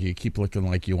 Dog, you keep looking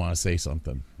like you want to say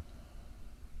something.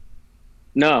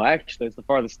 No, actually, it's the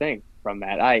farthest thing from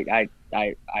that. I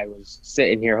was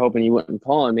sitting here hoping you wouldn't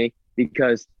call on me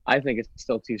because I think it's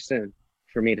still too soon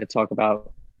for me to talk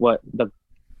about what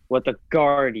the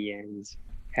Guardians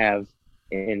have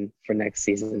in for next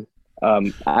season.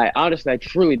 I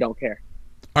truly don't care.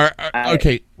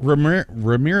 Okay,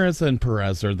 Ramirez and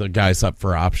Perez are the guys up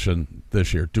for option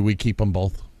this year. Do we keep them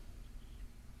both?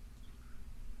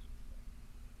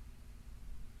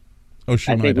 I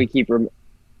think we keep.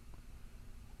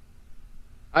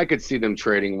 I could see them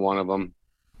trading one of them.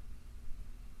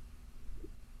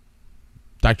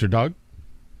 Dr. Dog?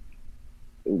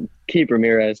 Keep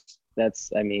Ramirez.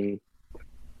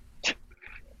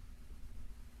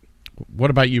 What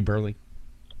about you, Burley?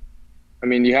 I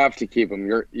mean, you have to keep him.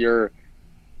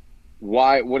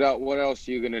 Why? What else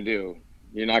are you gonna do?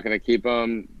 You're not gonna keep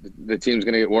him. The team's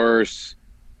gonna get worse.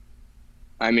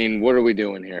 I mean, what are we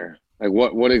doing here? Like,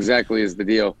 what exactly is the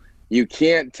deal? You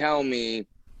can't tell me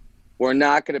we're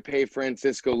not going to pay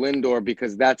Francisco Lindor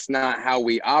because that's not how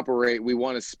we operate. We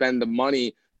want to spend the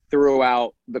money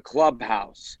throughout the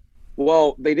clubhouse.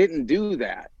 Well, they didn't do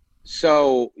that.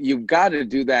 So you've got to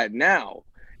do that now.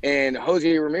 And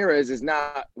Jose Ramirez is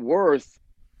not worth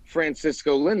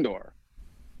Francisco Lindor.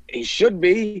 He should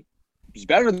be. He's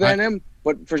better than him.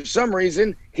 But for some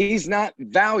reason, he's not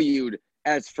valued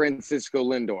as Francisco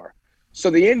Lindor. So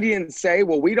the Indians say,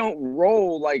 well, we don't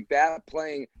roll like that,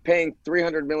 paying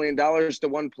 $300 million to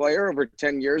one player over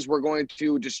 10 years. We're going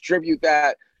to distribute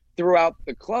that throughout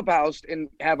the clubhouse and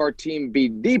have our team be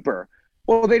deeper.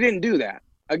 Well, they didn't do that.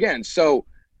 Again, so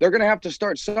they're going to have to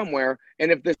start somewhere. And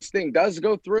if this thing does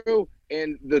go through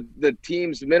and the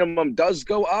team's minimum does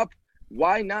go up,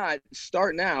 why not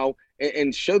start now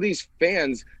and show these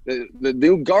fans, the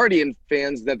new Guardian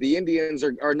fans, that the Indians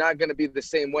are not going to be the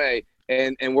same way.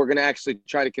 And we're going to actually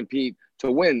try to compete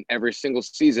to win every single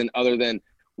season other than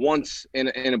once in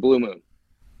a blue moon.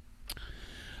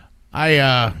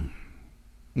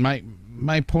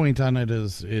 My point on it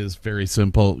is very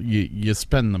simple. You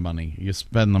spend the money. You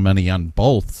spend the money on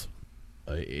both.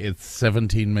 It's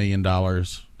 $17 million.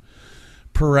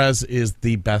 Perez is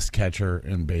the best catcher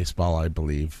in baseball, I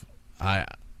believe. I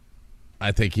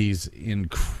think he's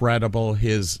incredible.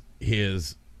 He's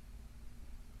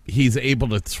able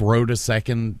to throw to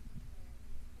second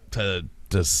to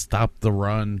stop the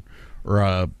run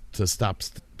or to stop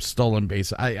stolen base.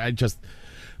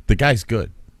 The guy's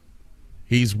good.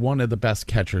 He's one of the best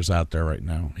catchers out there right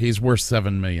now. He's worth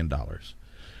 $7 million.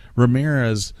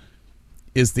 Ramirez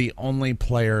is the only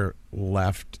player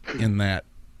left in that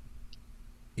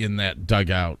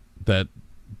dugout that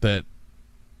that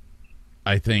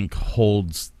I think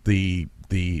holds the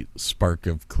spark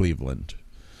of Cleveland.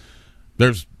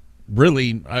 There's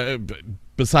really,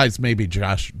 besides maybe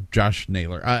Josh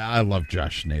Naylor. I love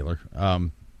Josh Naylor,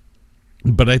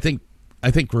 but I think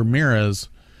Ramirez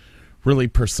really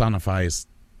personifies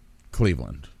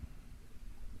Cleveland.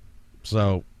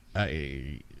 So,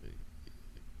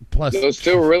 plus those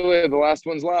two are really the last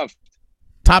ones left.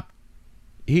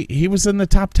 He was in the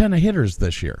top 10 of hitters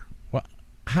this year. Well,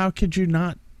 how could you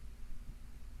not?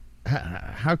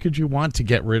 How could you want to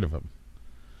get rid of him?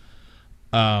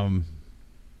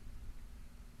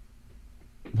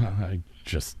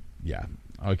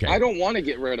 Okay. I don't want to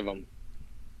get rid of him.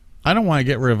 I don't want to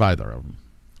get rid of either of them.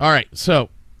 All right, so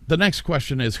the next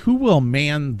question is, who will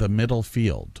man the middle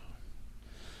field?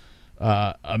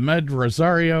 Ahmed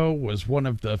Rosario was one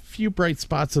of the few bright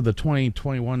spots of the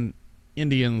 2021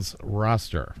 Indians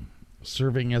roster,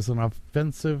 serving as an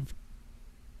offensive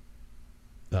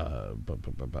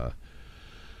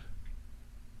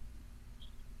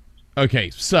Okay,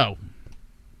 so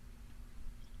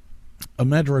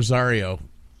Ahmed Rosario,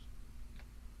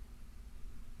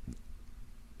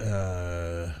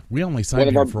 we only signed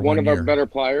him for 1 year. One of our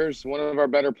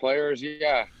better players.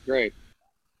 Yeah, great.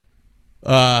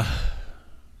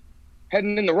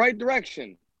 Heading in the right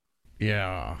direction.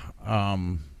 Yeah.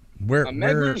 Ahmed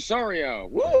Rosario.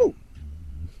 Woo!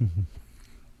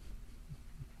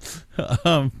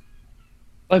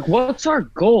 Like, what's our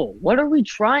goal? What are we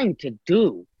trying to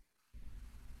do?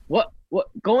 What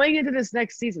going into this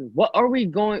next season? What are we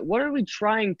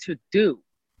trying to do?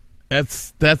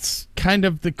 That's kind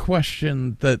of the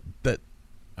question that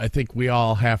I think we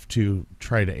all have to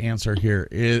try to answer here.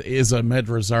 Is Ahmed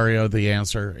Rosario the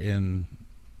answer in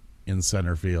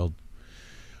center field?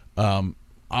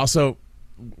 Also,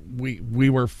 we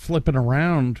were flipping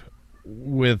around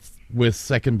with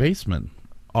second baseman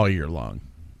all year long.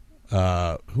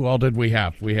 Who all did we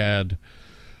have? We had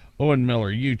Owen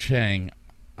Miller, Yu Chang,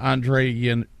 Andre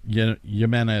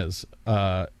Jimenez,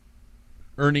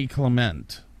 Ernie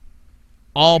Clement,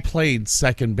 all played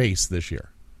second base this year.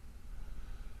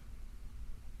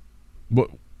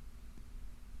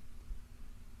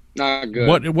 Not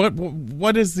good.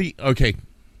 What is the okay?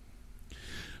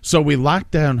 So we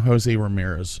locked down Jose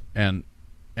Ramirez and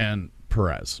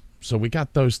Perez. So we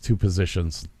got those two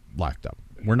positions locked up.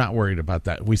 We're not worried about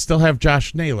that. We still have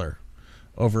Josh Naylor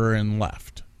over in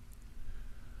left.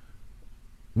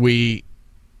 We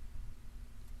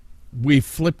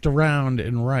flipped around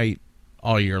in right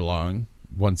all year long,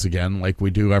 once again, like we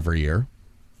do every year.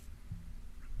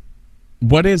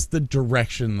 What is the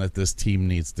direction that this team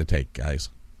needs to take, guys?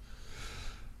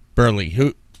 Burley,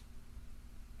 who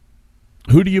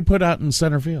do you put out in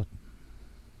center field?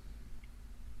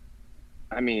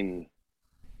 I mean,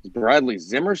 is Bradley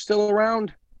Zimmer still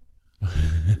around?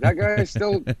 That guy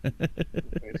still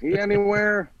is he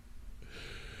anywhere?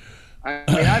 I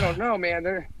mean, I don't know, man.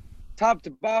 They're top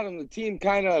to bottom. The team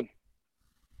kind of,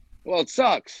 well, it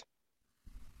sucks.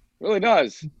 It really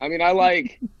does. I mean, I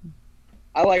like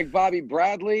Bobby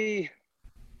Bradley.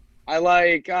 I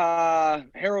like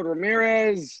Harold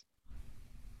Ramirez.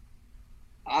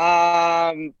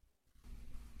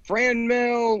 Fran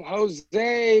Mill,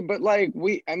 Jose, but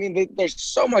there's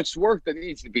so much work that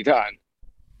needs to be done.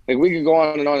 Like, we could go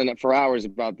on and for hours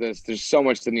about this. There's so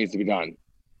much that needs to be done,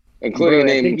 including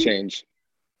name change.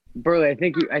 Burley, I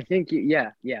think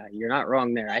you, you're not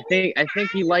wrong there. I think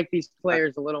you like these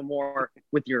players a little more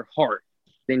with your heart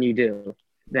than you do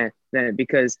than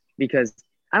because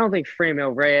I don't think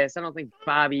Framil Reyes, I don't think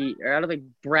Bobby, or I don't think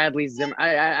Bradley Zimmer.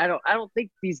 I don't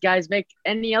think these guys make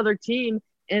any other team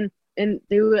and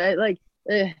they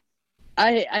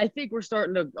I think we're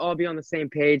starting to all be on the same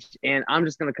page, and I'm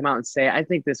just going to come out and say I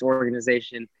think this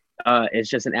organization is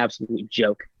just an absolute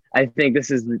joke. I think I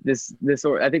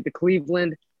think the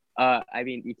Cleveland. I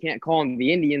mean, you can't call them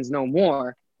the Indians no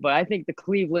more, but I think the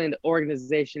Cleveland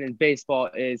organization in baseball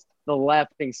is the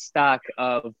laughing stock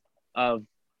of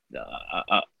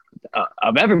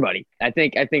everybody. I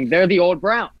think they're the old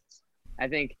Browns. I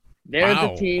think they're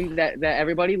the team that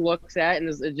everybody looks at and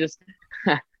it just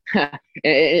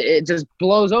it just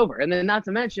blows over. And then, not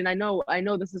to mention, I know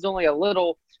this is only a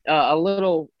little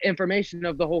information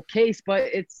of the whole case, but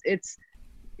it's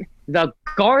the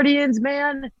Guardians,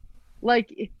 man.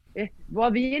 Like,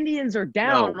 while the Indians are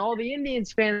down, all the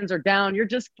Indians fans are down. You're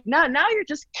just now you're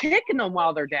just kicking them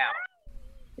while they're down.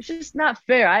 It's just not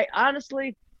fair.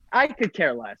 I could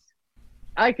care less.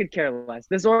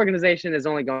 This organization is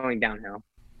only going downhill.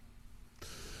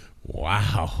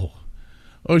 Wow.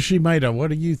 Oshimida, what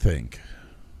do you think?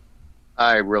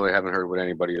 I really haven't heard what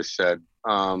anybody has said.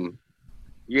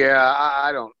 Yeah,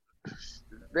 I don't.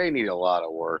 They need a lot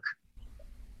of work.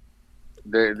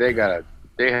 They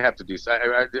have to do.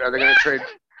 Are they going to trade?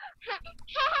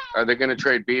 Are they going to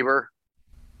trade Bieber?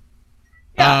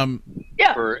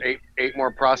 Yeah. For eight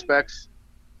more prospects.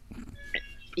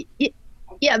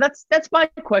 Yeah, that's my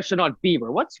question on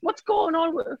Bieber. What's going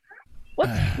on with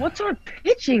what's our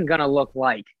pitching gonna look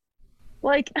like?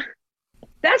 Like,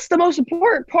 that's the most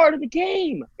important part of the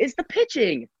game is the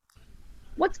pitching.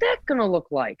 What's that gonna look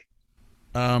like?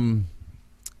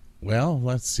 Well,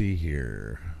 let's see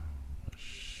here.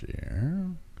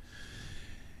 Share.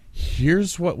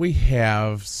 Here's what we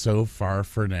have so far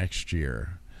for next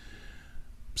year.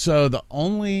 So the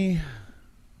only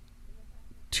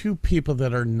two people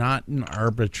that are not in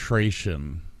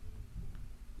arbitration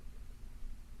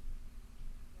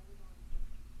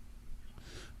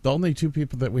the only two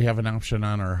people that we have an option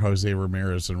on are Jose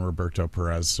Ramirez and Roberto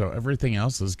Perez. So everything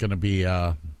else is going to be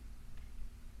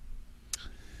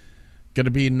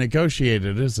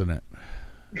negotiated, isn't it?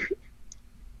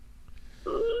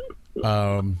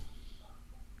 I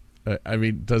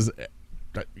mean,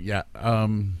 yeah.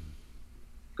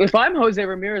 If I'm Jose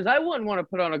Ramirez, I wouldn't want to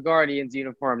put on a Guardians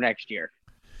uniform next year.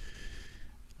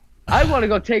 I want to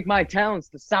go take my talents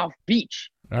to South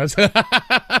Beach.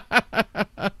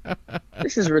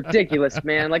 This is ridiculous,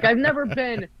 man. Like, I've never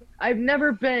been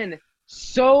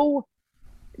so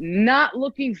not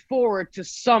looking forward to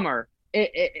summer in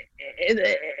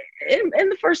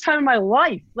the first time in my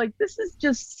life. Like, this is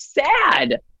just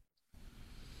sad.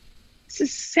 This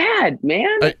is sad,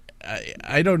 man.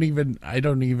 I don't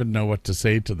even know what to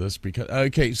say to this because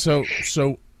okay, so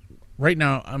right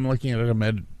now I'm looking at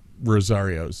Ahmed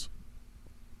Rosario's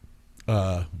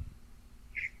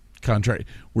contract.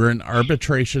 We're in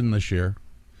arbitration this year.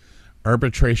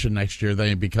 Arbitration next year, then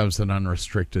he becomes an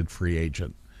unrestricted free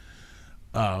agent.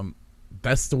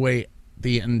 That's the way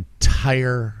the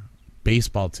entire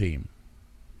baseball team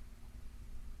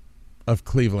of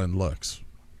Cleveland looks.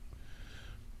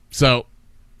 So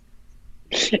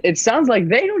it sounds like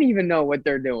they don't even know what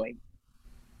they're doing.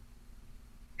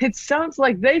 It sounds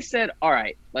like they said, all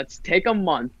right, let's take a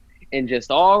month and just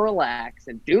all relax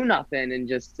and do nothing and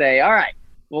just say, all right,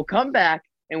 we'll come back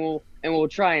and we'll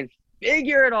try and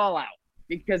figure it all out,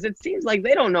 because it seems like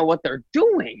they don't know what they're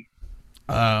doing.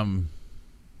 Okay.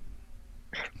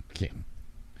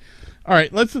 All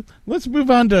right, let's move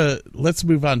on to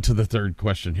the third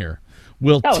question here.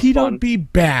 Will Tito be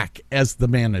back as the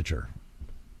manager?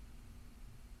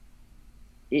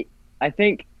 I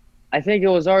think it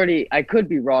was already, I could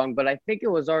be wrong, but I think it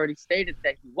was already stated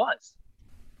that he was.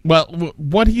 Well,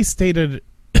 what he stated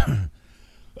in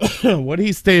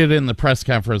the press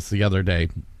conference the other day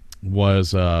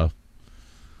was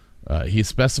he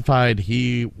specified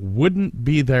he wouldn't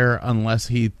be there unless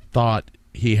he thought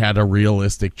he had a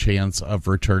realistic chance of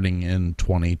returning in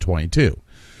 2022.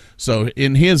 So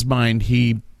in his mind,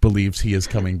 he believes he is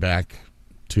coming back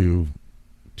to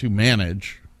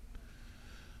manage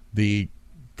the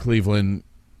Cleveland,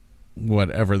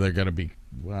 whatever they're going to be.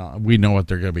 Well, we know what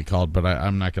they're going to be called, but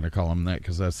I'm not going to call them that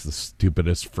because that's the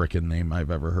stupidest freaking name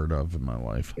I've ever heard of in my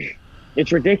life.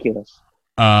 It's ridiculous.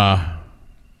 I'm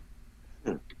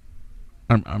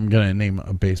going to name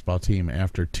a baseball team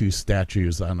after two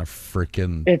statues on a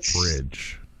freaking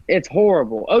bridge. It's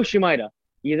horrible. Oshimida,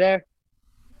 you there?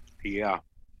 Yeah.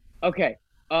 Okay.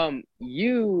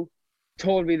 You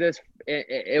told me this.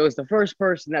 It was the first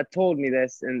person that told me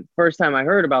this, and first time I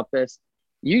heard about this.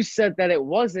 You said that it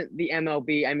wasn't the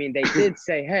MLB. I mean, they did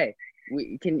say, "Hey,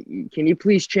 can you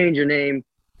please change your name?"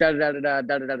 Da da da da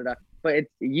da da da da. But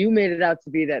you made it out to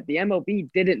be that the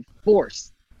MLB didn't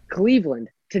force Cleveland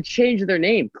to change their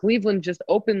name. Cleveland just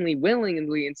openly,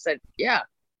 willingly, and said, "Yeah,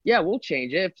 we'll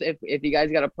change it. If you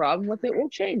guys got a problem with it, we'll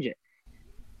change it."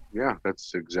 Yeah,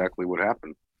 that's exactly what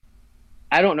happened.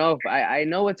 I don't know if I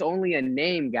know it's only a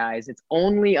name, guys. It's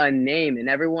only a name, and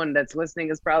everyone that's listening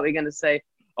is probably going to say,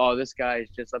 "Oh, this guy is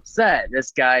just upset.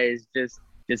 This guy is just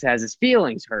has his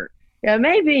feelings hurt." Yeah,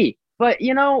 maybe, but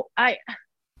it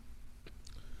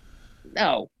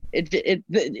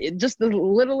just the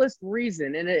littlest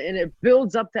reason, and it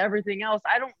builds up to everything else.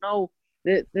 I don't know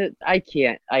that I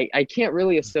can't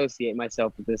really associate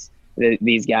myself with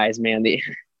these guys, man.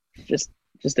 Just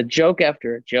a joke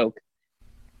after a joke.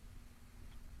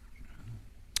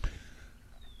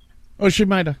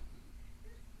 Oshimida,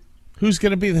 who's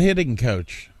going to be the hitting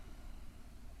coach?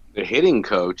 The hitting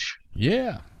coach?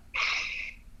 Yeah.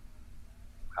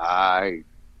 I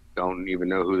don't even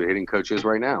know who the hitting coach is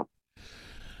right now.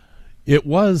 It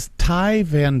was Ty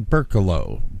Van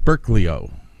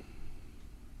Berkelio.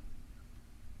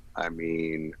 I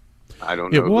mean, I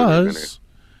don't know. It was.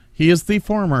 He is the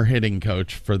former hitting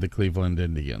coach for the Cleveland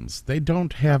Indians. They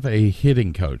don't have a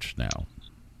hitting coach now.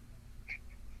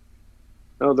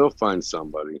 Oh, they'll find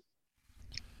somebody.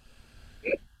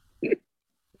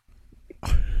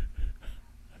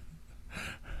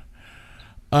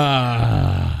 I'm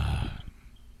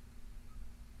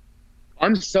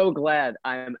so glad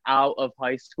I'm out of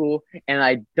high school and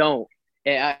I don't.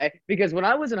 Because when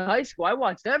I was in high school, I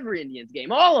watched every Indians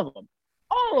game, all of them.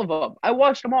 All of them. I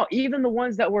watched them all, even the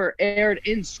ones that were aired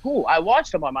in school. I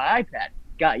watched them on my iPad.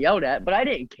 Got yelled at, but I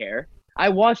didn't care. I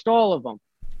watched all of them.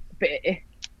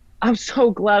 I'm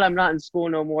so glad I'm not in school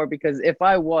no more, because if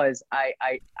I was,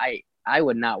 I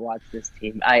would not watch this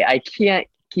team. I can't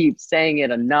keep saying it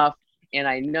enough, and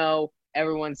I know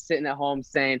everyone's sitting at home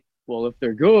saying, well, if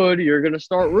they're good, you're going to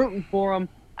start rooting for them.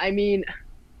 I mean,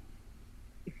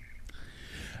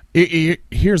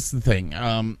 here's the thing.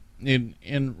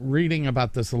 In reading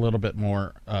about this a little bit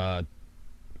more,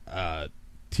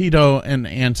 Tito and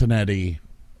Antonetti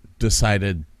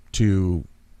decided to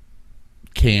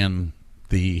can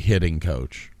the hitting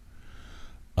coach,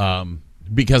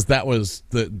 because that was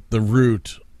the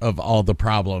root of all the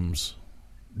problems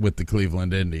with the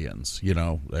Cleveland Indians. You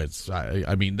know,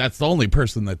 I mean, that's the only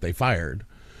person that they fired.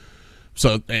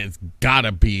 So that's got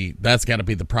to be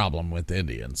the problem with the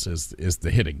Indians is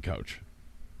the hitting coach.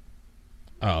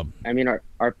 I mean,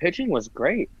 our pitching was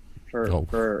great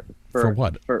for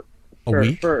what? For a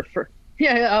week?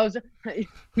 I was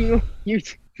you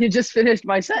just finished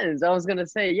my sentence. I was gonna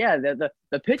say, yeah, the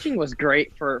pitching was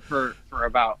great for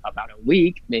about a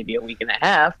week, maybe a week and a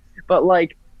half, but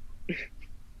like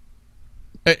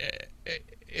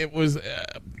it was.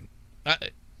 I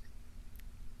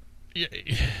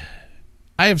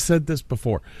have said this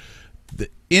before. The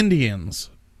Indians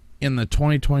in the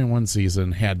 2021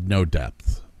 season had no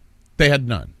depth. They had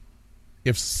none.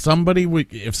 If somebody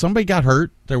got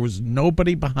hurt, there was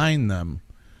nobody behind them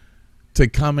to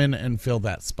come in and fill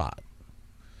that spot.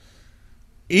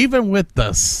 Even with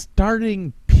the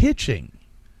starting pitching,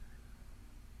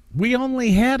 we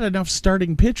only had enough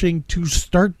starting pitching to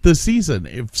start the season.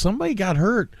 If somebody got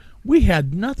hurt, we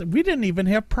had nothing. We didn't even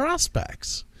have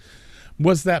prospects.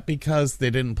 Was that because they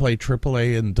didn't play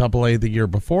AAA and AA the year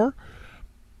before?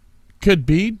 Could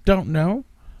be. Don't know.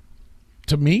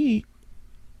 To me,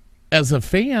 as a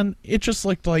fan, it just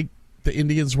looked like the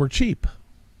Indians were cheap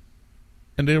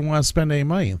and didn't want to spend any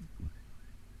money.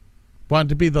 Wanted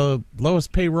to be the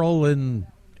lowest payroll in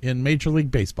Major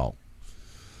League Baseball,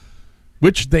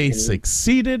 which they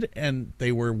succeeded, and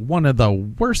they were one of the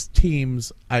worst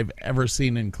teams I've ever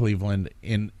seen in Cleveland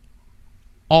in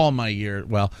all my years.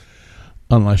 Well,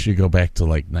 unless you go back to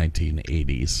like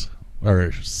 1980s or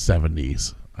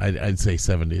 70s. I'd say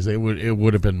 70s. It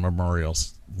would have been Memorial.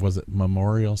 Was it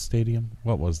Memorial Stadium?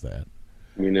 What was that?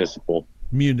 Municipal.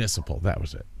 That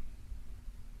was it.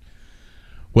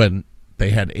 When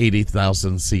they had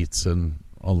 80,000 seats and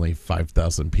only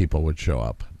 5,000 people would show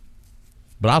up.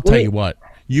 But I'll tell you what,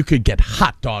 you could get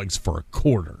hot dogs for a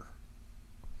quarter.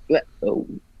 You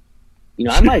know,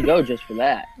 I might go just for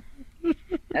that.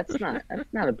 That's not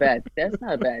a bad take. That's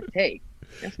not a bad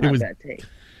take.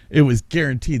 It was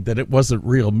guaranteed that it wasn't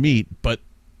real meat, but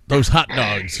those hot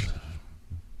dogs,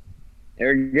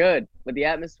 they're good with the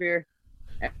atmosphere,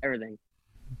 everything.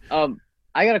 I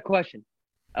got a question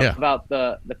about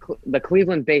the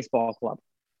Cleveland Baseball Club.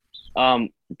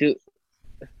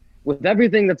 With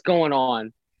everything that's going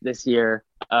on this year,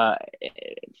 from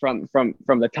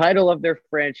the title of their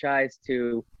franchise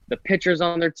to the pitchers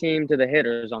on their team to the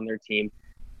hitters on their team,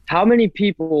 how many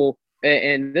people,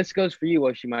 and this goes for you,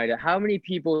 Oshimaida, how many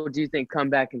people do you think come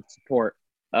back and support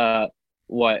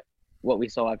what we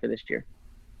saw after this year?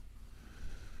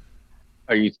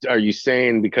 Are you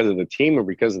saying because of the team or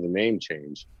because of the name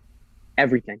change?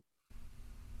 Everything.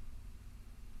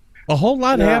 A whole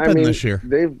lot happened this year.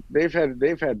 They've had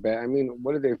bad. I mean,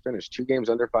 what did they finish? 2 games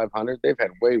under 500. They've had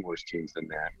way worse teams than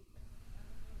that.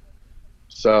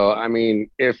 So I mean,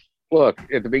 at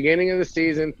the beginning of the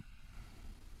season,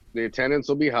 the attendance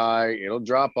will be high. It'll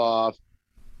drop off,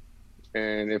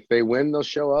 and if they win, they'll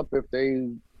show up. If they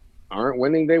aren't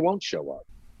winning, they won't show up.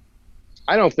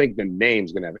 I don't think the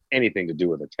name's going to have anything to do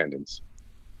with attendance.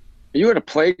 Are you at a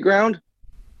playground?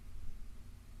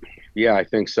 Yeah, I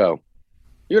think so.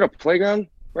 You at a playground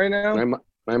right now?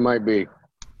 I might be.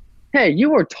 Hey,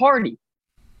 you were tardy.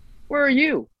 Where are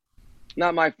you?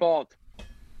 Not my fault.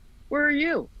 Where are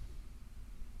you?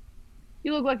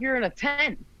 You look like you're in a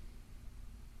tent.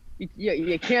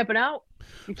 You camping out?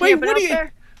 Wait, what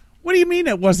do you mean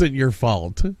it wasn't your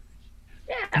fault?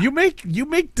 Yeah. You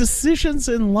make decisions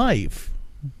in life.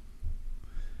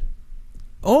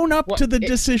 Own up to the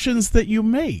decisions that you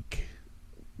make.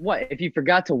 What if you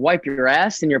forgot to wipe your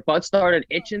ass and your butt started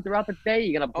itching throughout the day?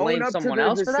 You gonna blame someone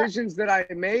else for that? Decisions that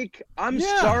I make. I'm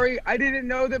sorry, I didn't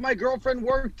know that my girlfriend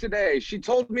worked today. She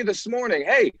told me this morning,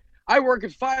 "Hey, I work at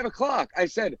 5:00." I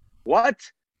said, "What?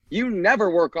 You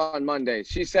never work on Mondays."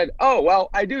 She said, "Oh,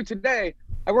 well, I do today.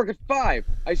 I work at 5."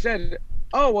 I said,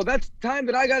 "Oh, well, that's the time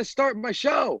that I got to start my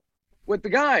show with the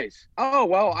guys." "Oh,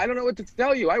 well, I don't know what to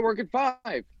tell you. I work at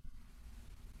 5."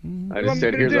 I just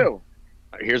said,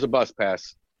 here's a bus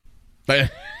pass.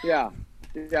 Yeah,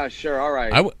 sure, all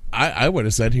right. I would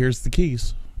have said, here's the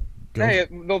keys. Go. Hey,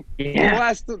 the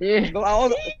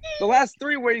last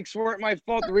 3 weeks weren't my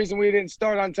fault. The reason we didn't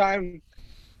start on time.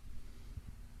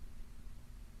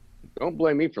 Don't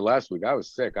blame me for last week. I was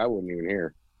sick. I wasn't even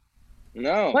here.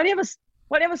 No. Why do you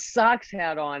have a Sox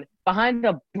hat on behind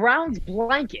a Browns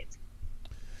blanket?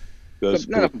 It's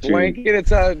not a blanket.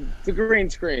 It's a green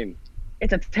screen.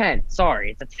 It's a tent.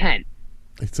 Sorry, it's a tent.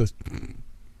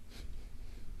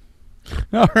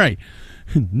 All right.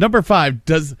 Number 5,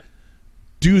 does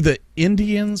the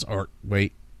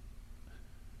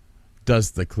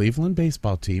Cleveland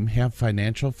baseball team have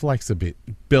financial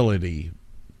flexibility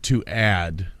to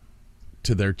add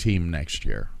to their team next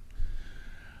year?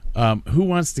 Who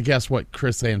wants to guess what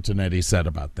Chris Antonetti said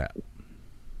about that?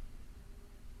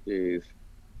 Jeez.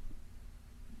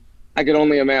 I can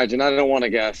only imagine. I don't want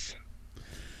to guess.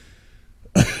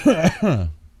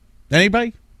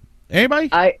 Anybody?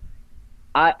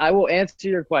 I will answer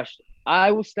your question.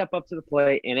 I will step up to the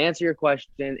plate and answer your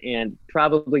question and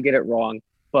probably get it wrong.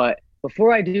 But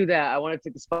before I do that, I want to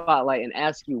take the spotlight and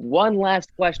ask you one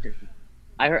last question.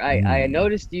 I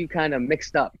noticed you kind of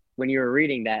mixed up when you were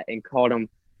reading that and called them,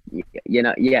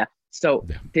 So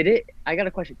I got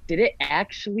a question. Did it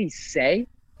actually say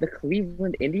the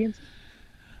Cleveland Indians?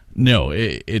 No,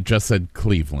 it just said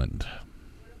Cleveland.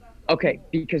 Okay,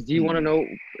 because do you want to know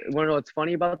what's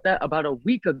funny about that? About a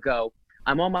week ago,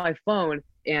 I'm on my phone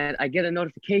and I get a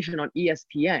notification on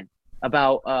ESPN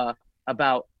about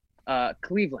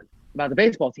Cleveland, about the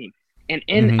baseball team.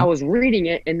 And I was reading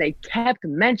it and they kept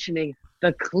mentioning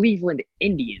the Cleveland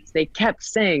Indians. They kept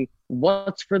saying,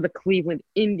 what's for the Cleveland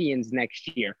Indians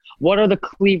next year? What are the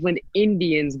Cleveland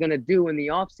Indians going to do in the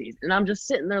offseason? And I'm just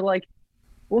sitting there like,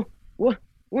 what?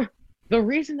 The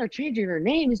reason they're changing their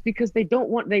name is because they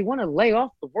want to lay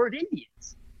off the word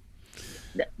Indians.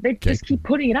 They just keep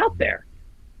putting it out there.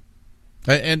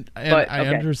 And I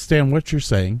understand what you're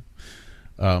saying.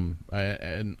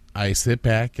 I sit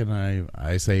back and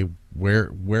I say,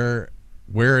 where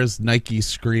is Nike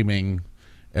screaming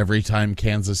every time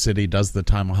Kansas City does the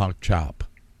tomahawk chop?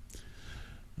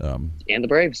 And the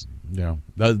Braves. Yeah.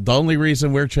 The only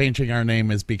reason we're changing our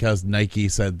name is because Nike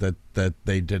said that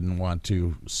they didn't want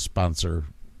to sponsor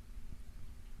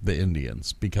the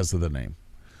Indians because of the name.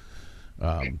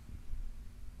 Yeah.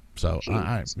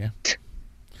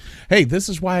 Hey, this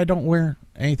is why I don't wear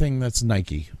anything that's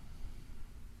Nike.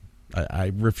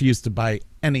 I refuse to buy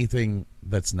anything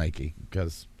that's Nike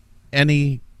because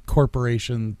any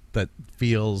corporation that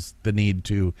feels the need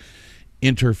to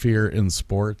interfere in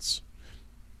sports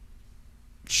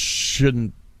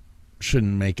shouldn't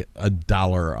make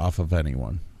 $1 off of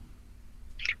anyone.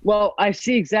 Well, I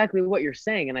see exactly what you're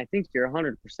saying, and I think you're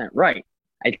 100% right.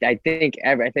 I think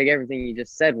everything you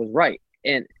just said was right.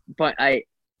 But I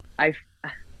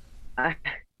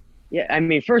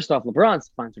mean, first off, LeBron's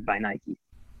sponsored by Nike.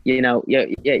 You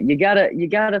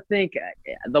gotta think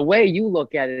the way you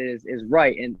look at it is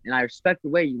right, and I respect the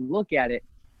way you look at it.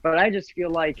 But I just feel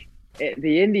like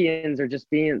the Indians are just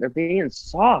being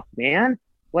soft, man.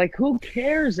 Like, who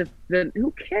cares if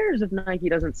Nike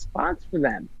doesn't sponsor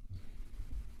them?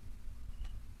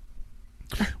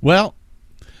 Well,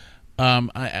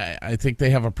 I think they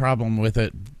have a problem with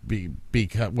it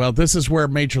because this is where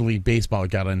Major League Baseball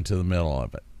got into the middle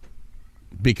of it,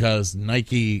 because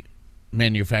Nike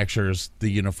manufactures the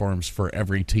uniforms for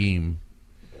every team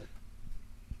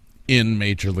in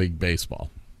Major League Baseball.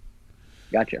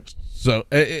 Gotcha. So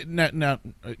now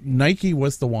Nike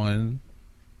was the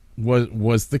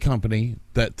company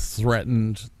that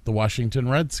threatened the Washington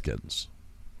Redskins,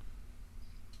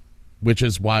 which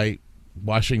is why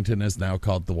Washington is now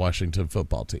called the Washington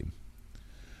Football Team.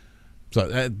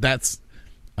 So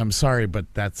I'm sorry, but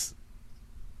that's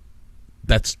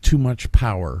too much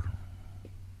power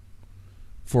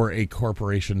for a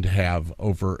corporation to have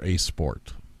over a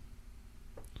sport.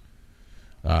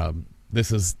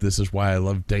 This is why I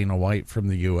love Dana White from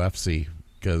the UFC,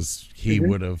 because he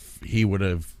would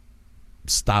have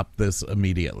stopped this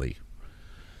immediately.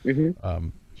 Mm-hmm.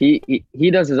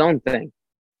 He does his own thing.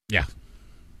 Yeah.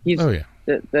 He's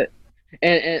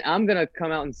And I'm gonna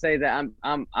come out and say that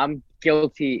I'm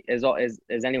guilty as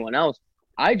anyone else.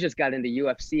 I just got into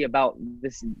UFC about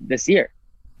this year.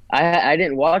 I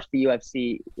didn't watch the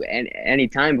UFC any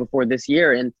time before this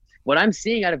year, and what I'm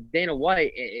seeing out of Dana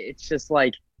White, it's just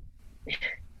like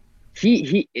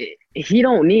he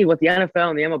don't need what the NFL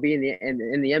and the MLB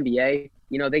and the NBA.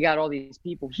 You know, they got all these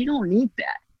people. He don't need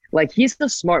that. Like, he's a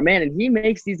smart man, and he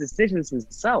makes these decisions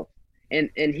himself, and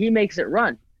he makes it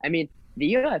run. I mean,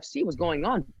 the UFC was going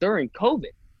on during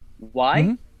COVID. Why?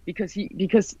 Mm-hmm. Because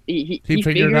he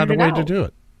figured out a way to do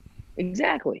it.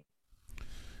 Exactly.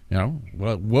 You know,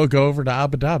 we'll go over to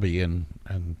Abu Dhabi and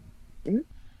mm-hmm.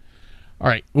 All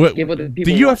right.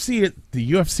 The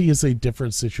UFC is a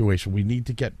different situation. We need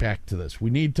to get back to this.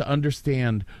 We need to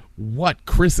understand what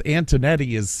Chris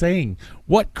Antonetti is saying,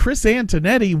 what Chris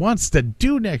Antonetti wants to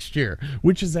do next year,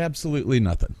 which is absolutely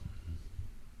nothing.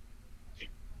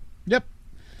 Yep.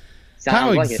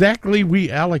 How exactly we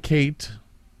allocate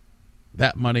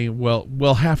that money, well,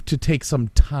 we'll have to take some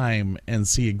time and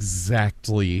see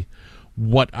exactly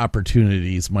what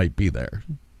opportunities might be there.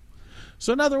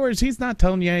 So in other words, he's not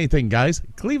telling you anything, guys.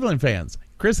 Cleveland fans,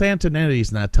 Chris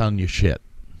Antonetti's not telling you shit.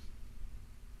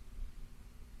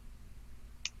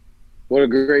 What a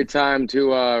great time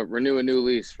to renew a new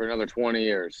lease for another 20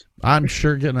 years.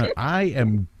 I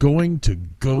am going to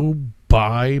go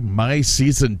buy my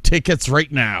season tickets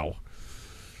right now.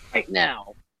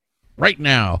 Right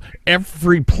now.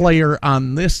 Every player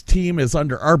on this team is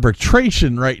under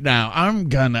arbitration right now. I'm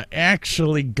going to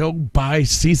actually go buy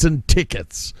season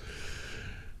tickets.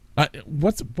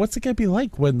 What's it going to be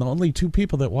like when the only two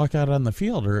people that walk out on the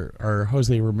field are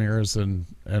Jose Ramirez and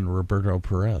Roberto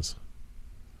Perez?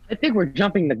 I think we're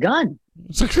jumping the gun.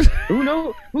 Who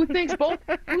knows? Who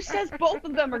says both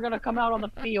of them are going to come out on the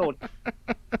field?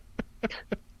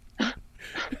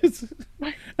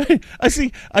 I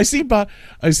see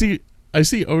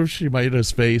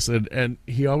Oshimaida's face, and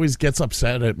he always gets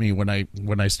upset at me when I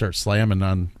start slamming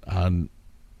on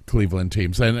Cleveland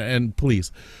teams. And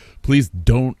please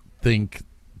don't think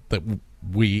that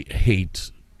we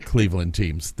hate Cleveland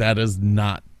teams. That is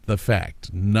not the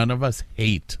fact. None of us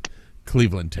hate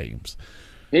Cleveland teams.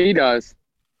 He does.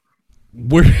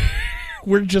 We're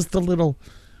just a little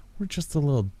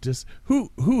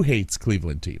who hates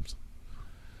Cleveland teams?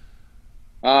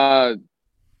 Who?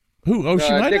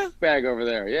 Oshimida? Dick bag over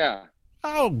there, yeah.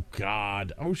 Oh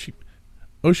God,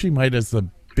 Oshimaita's the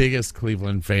biggest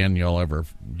Cleveland fan you'll ever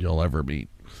meet.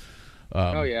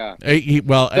 Oh yeah. He's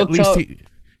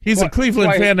a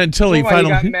Cleveland fan until he finally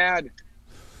got mad.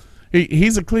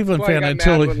 He's a Cleveland fan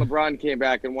until when LeBron came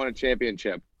back and won a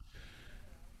championship.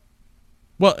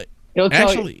 Well,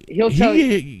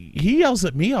 he yells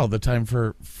at me all the time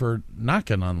for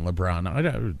knocking on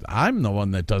LeBron. I'm the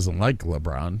one that doesn't like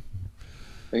LeBron.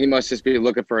 He must just be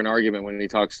looking for an argument when he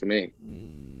talks to me.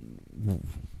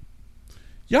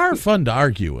 You are fun to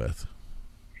argue with.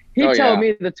 He told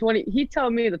me the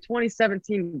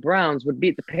 2017 Browns would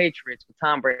beat the Patriots with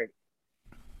Tom Brady.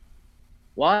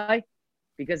 Why?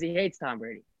 Because he hates Tom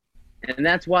Brady. And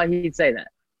that's why he'd say that.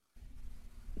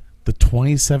 The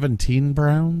 2017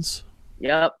 Browns?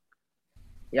 Yep.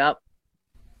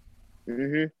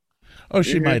 Mm-hmm.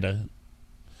 Oshimida.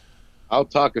 I'll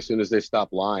talk as soon as they stop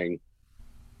lying.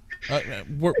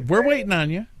 We're waiting on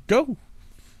you. Go.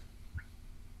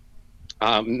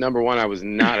 Number one, I was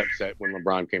not upset when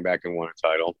LeBron came back and won a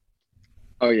title.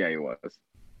 Oh yeah, he was.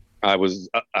 I was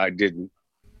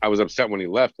upset when he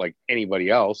left, like anybody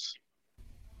else.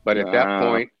 But at that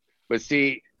point,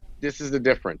 see, this is the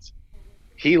difference.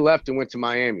 He left and went to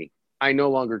Miami. I no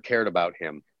longer cared about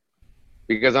him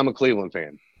because I'm a Cleveland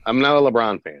fan. I'm not a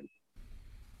LeBron fan.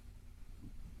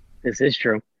 This is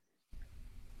true.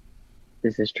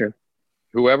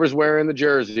 Whoever's wearing the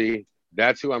jersey,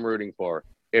 that's who I'm rooting for.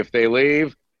 If they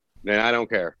leave, then I don't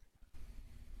care.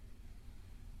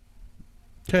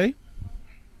 Okay.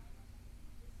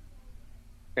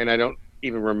 And I don't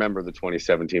even remember the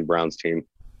 2017 Browns team.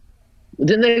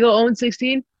 Didn't they go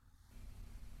 0-16?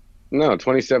 No,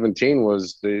 2017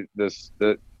 was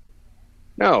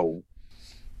no.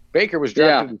 Baker was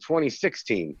drafted in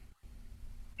 2016.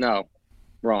 No,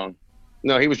 wrong.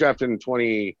 No, he was drafted in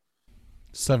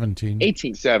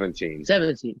 2017. 17.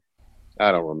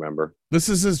 I don't remember. This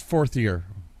is his fourth year.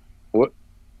 What?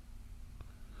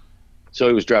 So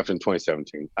he was drafted in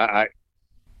 2017. I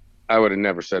would have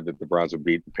never said that the Browns would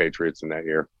beat the Patriots in that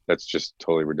year. That's just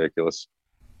totally ridiculous.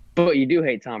 But you do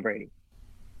hate Tom Brady.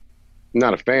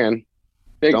 Not a fan.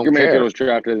 Baker Mayfield was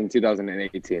drafted in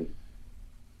 2018.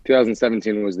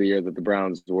 2017 was the year that the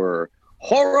Browns were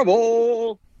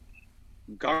horrible.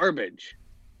 Garbage.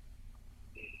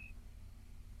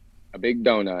 A big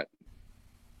donut.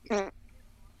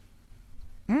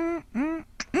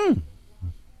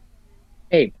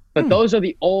 Hey, but those are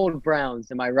the old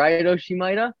Browns. Am I right,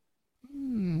 Oshimaida?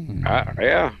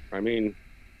 Yeah, I mean,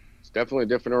 it's definitely a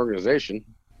different organization.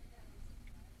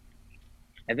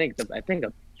 I think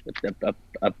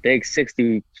a big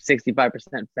 65%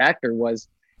 factor was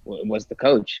the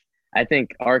coach. I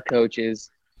think our coach is.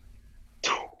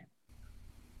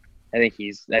 I think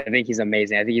he's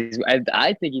amazing. I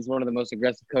think he's one of the most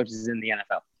aggressive coaches in the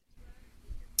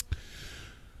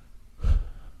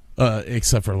NFL.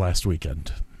 Except for last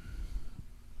weekend.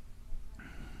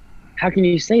 How can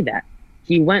you say that?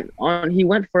 He went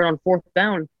for it on fourth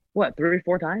down, what, 3 or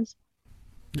 4 times?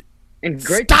 And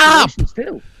great situations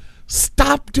too.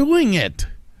 Stop doing it.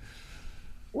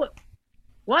 What?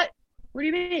 What do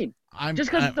you mean?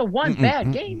 Just because it's a one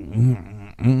bad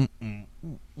game.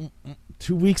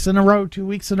 2 weeks in a row,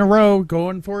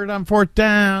 going for it on fourth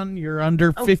down. You're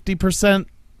under 50%.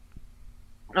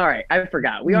 All right, I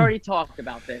forgot. We already talked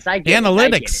about this. I get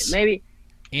analytics. It. Maybe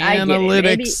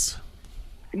analytics.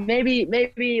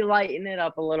 Maybe lighten it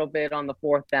up a little bit on the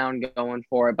fourth down going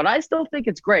for it. But I still think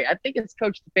it's great. I think it's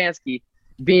Coach Stefanski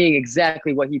being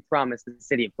exactly what he promised the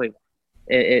city of Cleveland.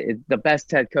 It's the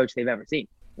best head coach they've ever seen.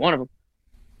 One of them.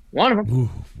 Ooh,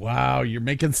 wow, you're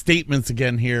making statements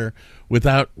again here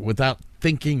without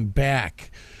thinking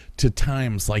back to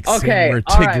times like San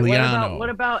Rutigliano. Right. What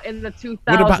about in the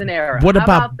 2000 era? What How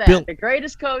about that? Bill? The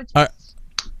greatest coach.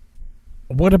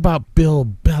 What about Bill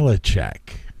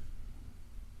Belichick?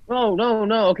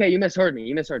 No. Okay, you misheard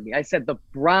me. I said the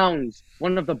Browns,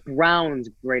 one of the Browns'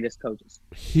 greatest coaches.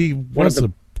 He was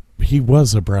a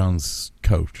Browns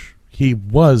coach. He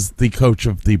was the coach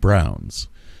of the Browns.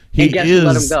 He is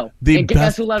let him go. The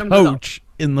best coach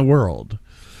in the world.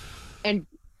 And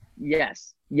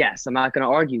yes, I'm not going to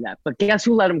argue that. But guess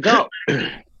who let him go?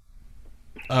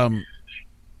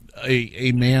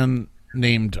 A man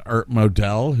named Art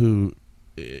Modell, who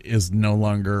is no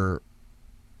longer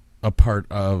a part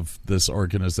of this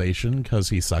organization because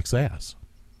he sucks ass.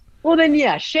 Well, then,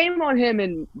 yeah, shame on him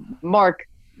and Mark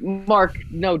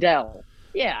Nodell.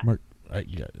 Yeah.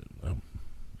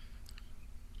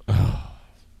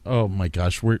 Oh my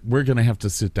gosh, we're gonna have to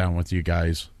sit down with you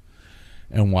guys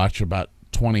and watch about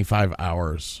 25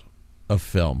 hours of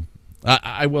film.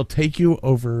 I will take you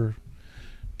over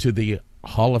to the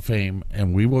Hall of Fame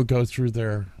and we will go through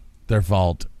their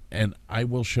vault and I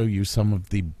will show you some of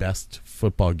the best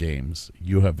football games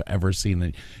you have ever seen.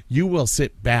 And you will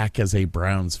sit back as a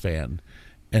Browns fan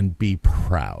and be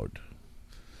proud.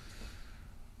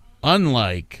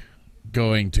 Unlike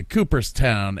going to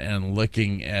Cooperstown and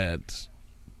looking at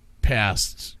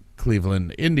past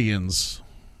Cleveland Indians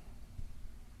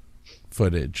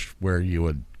footage where you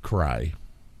would cry.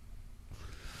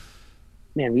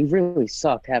 Man, we really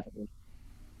sucked, haven't we?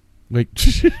 Like,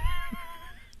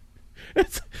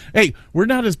 hey, we're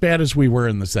not as bad as we were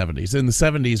in the 70s. In the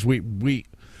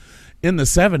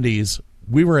 70s,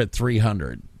 we were at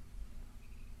 300.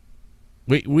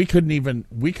 We couldn't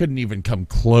even come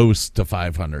close to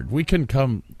 500. We couldn't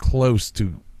come close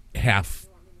to half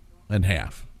and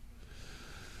half.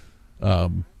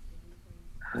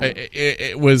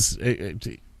 It was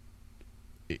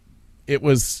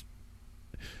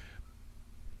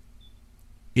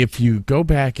if you go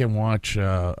back and watch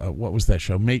what was that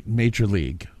show, Major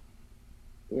League?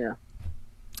 Yeah.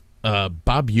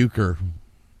 Bob Uecker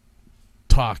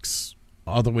talks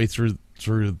all the way through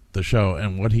the show,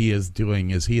 and what he is doing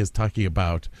is he is talking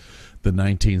about the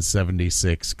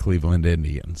 1976 Cleveland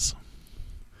Indians,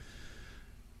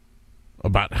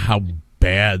 about how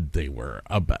bad they were,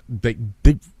 about they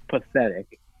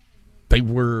pathetic. They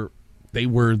were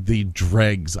the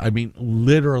dregs. I mean,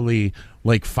 literally,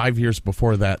 like 5 years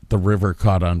before that, the river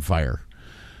caught on fire.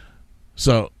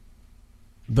 So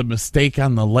the mistake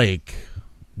on the lake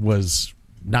was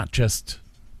not just.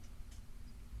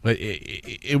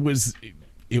 It was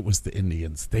the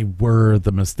Indians. They were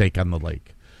the mistake on the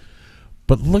lake.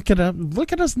 But look at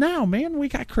us now, man. We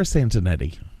got Chris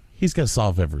Antonetti. He's gonna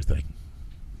solve everything.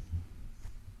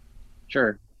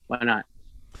 Sure, why not?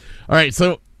 All right,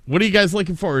 so what are you guys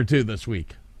looking forward to this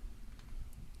week?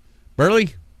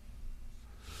 Burley?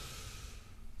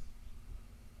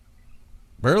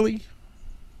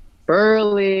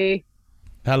 Hello?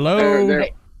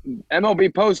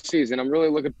 MLB postseason. I'm really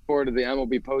looking forward to the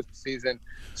MLB postseason.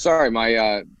 Sorry,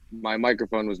 my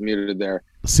microphone was muted there.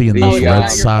 Seeing those Red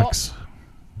Sox.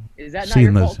 Is that not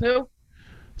your fault too?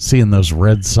 Seeing those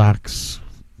Red Sox.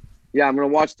 Yeah, I'm going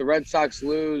to watch the Red Sox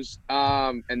lose,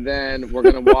 and then we're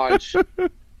going to watch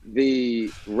the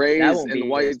Rays and the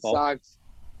White Sox.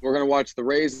 We're going to watch the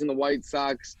Rays and the White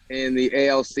Sox in the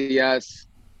ALCS.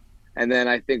 And then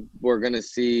I think we're going to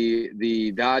see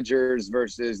the Dodgers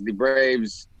versus the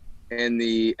Braves in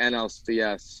the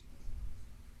NLCS.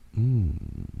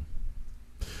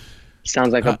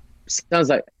 Sounds like a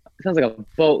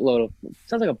boatload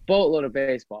of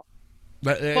baseball.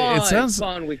 It sounds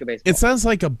fun week of baseball. It sounds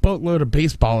like a boatload of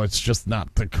baseball. It's just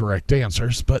not the correct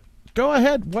answers. But go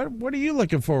ahead. What are you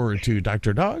looking forward to,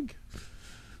 Dr. Dog?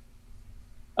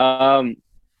 I'm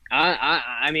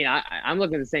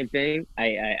looking at the same thing.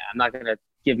 I'm not gonna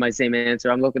give my same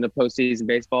answer. I'm looking at postseason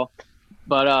baseball,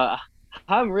 but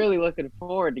I'm really looking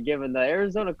forward to giving the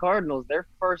Arizona Cardinals their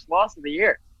first loss of the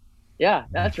year. Yeah,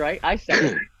 that's right. I said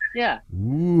it. Yeah.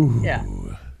 Ooh. Yeah.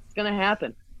 It's gonna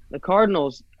happen. The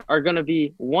Cardinals are gonna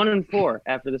be 1-4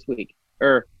 after this week.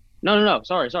 Or no.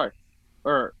 Sorry.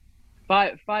 Or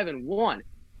 5-1.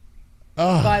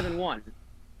 Oh. 5-1.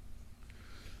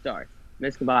 Sorry,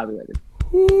 miscombobulated.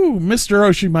 Ooh, Mr.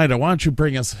 Oshimida, why don't you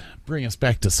bring us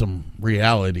back to some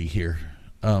reality here?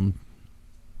 I've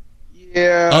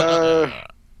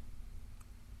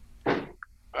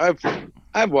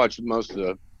watched most of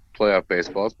the playoff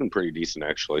baseball. It's been pretty decent,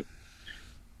 actually.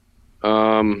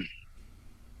 I'd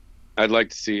like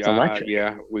to see.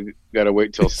 We got to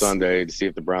wait till Sunday to see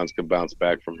if the Browns can bounce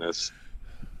back from this.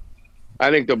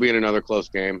 I think they'll be in another close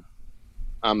game.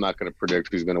 I'm not going to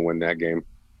predict who's going to win that game.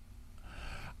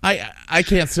 I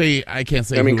can't say. I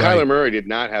mean, Kyler Murray did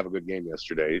not have a good game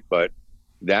yesterday, but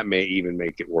that may even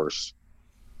make it worse.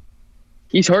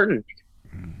 He's hurting.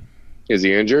 Is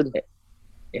he injured?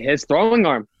 His throwing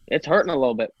arm. It's hurting a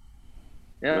little bit.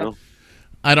 Yeah. No.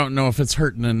 I don't know if it's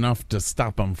hurting enough to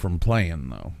stop him from playing,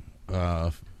 though.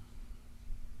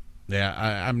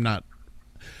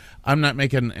 I'm not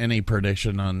making any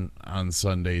prediction on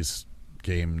Sunday's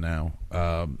game now.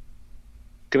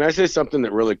 Can I say something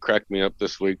that really cracked me up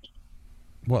this week?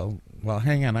 Well,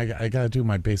 hang on. I got to do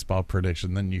my baseball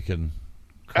prediction, then you can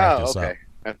crack us up.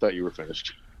 I thought you were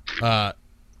finished. Let's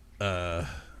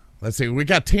see. We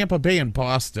got Tampa Bay and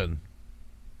Boston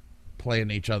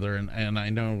playing each other, and I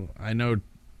know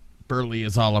Burley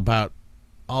is all about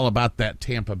that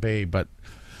Tampa Bay, but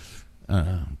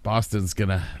Boston's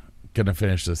gonna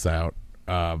finish this out.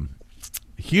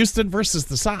 Houston versus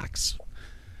the Sox.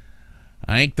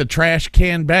 I think the trash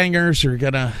can bangers are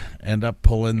gonna end up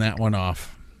pulling that one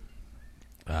off.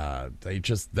 They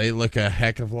look a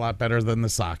heck of a lot better than the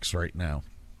Sox right now.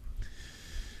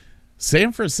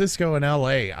 San Francisco and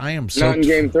LA. Not in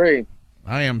game 3.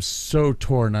 I am so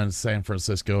torn on San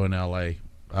Francisco and LA.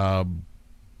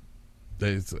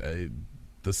 The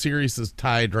series is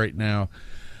tied right now.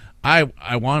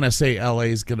 I want to say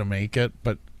LA's going to make it,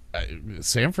 but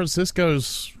San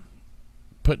Francisco's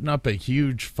putting up a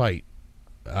huge fight.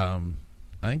 I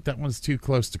think that one's too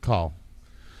close to call.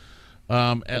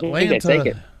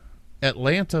 Atlanta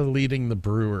leading the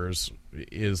Brewers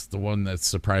is the one that's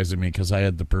surprising me because I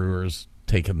had the Brewers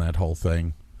taking that whole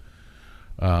thing.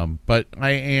 But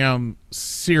I am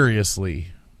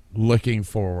seriously looking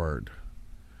forward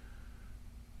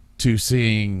to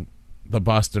seeing the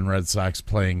Boston Red Sox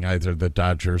playing either the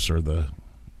Dodgers or the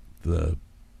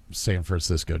San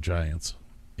Francisco Giants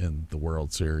in the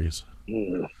World Series.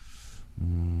 Yeah.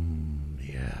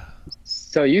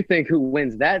 So you think who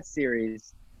wins that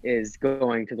series is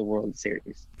going to the World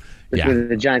Series? Yeah.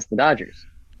 The Giants, the Dodgers.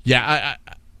 Yeah,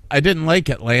 I didn't like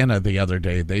Atlanta the other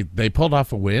day. They pulled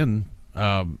off a win,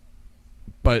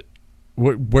 but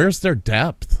where's their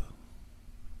depth?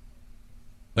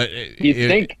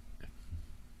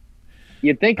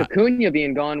 You'd think Acuna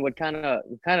being gone would kind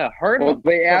of hurt Well, him.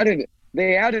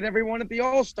 they added everyone at the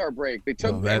All-Star break. They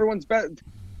took everyone's best.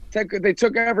 They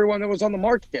took everyone that was on the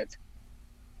market.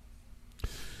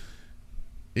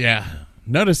 Yeah.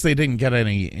 Notice they didn't get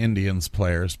any Indians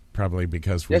players, probably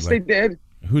because they did.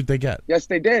 Who'd they get? Yes,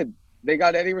 they did. They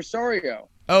got Eddie Rosario.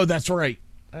 Oh, that's right.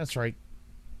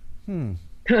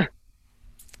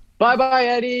 Bye-bye,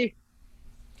 Eddie.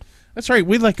 That's right.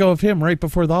 We let go of him right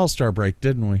before the All-Star break,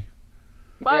 didn't we?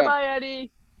 Bye-bye,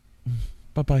 Eddie.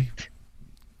 Bye-bye.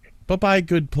 Bye-bye,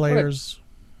 good players.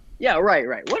 Yeah, right.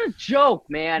 What a joke,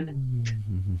 man.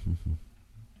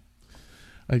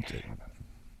 I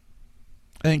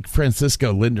think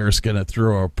Francisco Linder's going to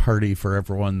throw a party for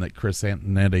everyone that Chris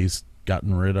Antonetti's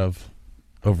gotten rid of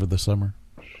over the summer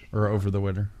or over the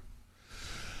winter.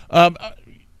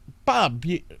 Bob,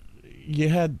 you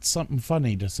had something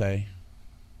funny to say.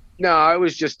 No, it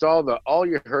was just all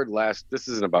you heard last. This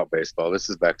isn't about baseball. This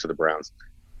is back to the Browns.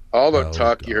 All the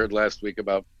talk you heard last week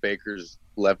about Baker's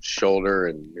left shoulder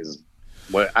and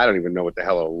I don't even know what the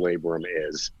hell a labrum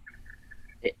is.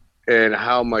 and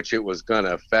how much it was going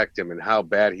to affect him and how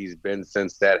bad he's been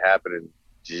since that happened. And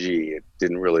gee, it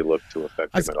didn't really look to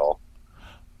affect him at all.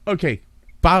 Okay,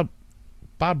 Bob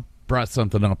brought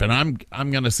something up, and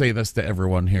I'm going to say this to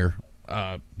everyone here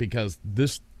because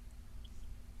this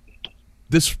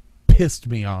pissed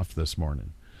me off this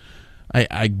morning.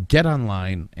 I get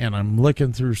online and I'm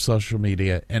looking through social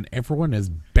media, and everyone is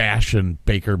bashing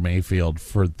Baker Mayfield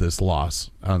for this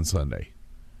loss on Sunday.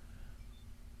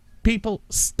 People,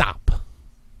 stop.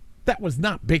 That was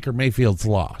not Baker Mayfield's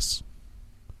loss.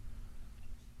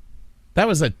 That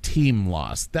was a team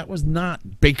loss. That was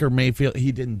not Baker Mayfield.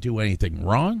 He didn't do anything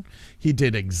wrong. He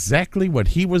did exactly what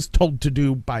he was told to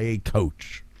do by a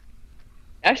coach.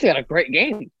 Actually had a great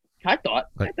game. I thought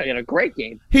he had a great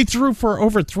game. He threw for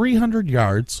over 300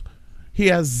 yards. He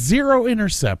has 0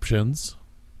 interceptions.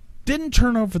 Didn't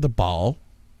turn over the ball.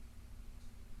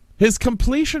 His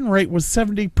completion rate was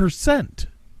 70%.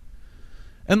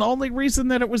 And the only reason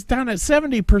that it was down at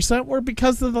 70% were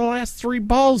because of the last 3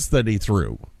 balls that he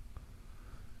threw.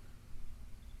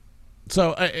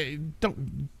 So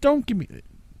don't give me...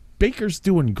 Baker's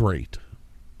doing great.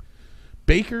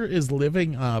 Baker is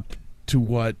living up to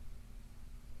what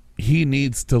he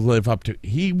needs to live up to.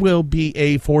 He will be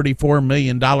a $44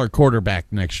 million quarterback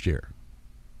next year.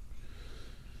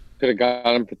 Could have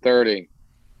got him for 30.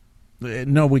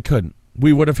 No, we couldn't.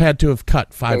 We would have had to have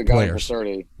cut 5 players. For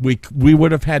 30. We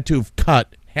would have had to have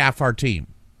cut half our team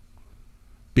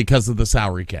because of the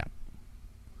salary cap.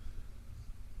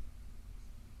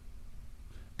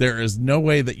 There is no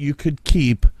way that you could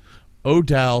keep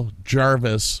Odell,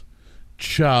 Jarvis,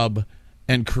 Chubb,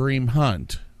 and Kareem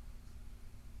Hunt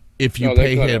if you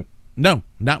pay him. No,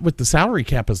 not with the salary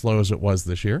cap as low as it was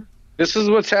this year. This is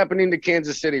what's happening to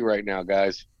Kansas City right now,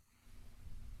 guys.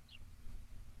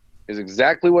 Is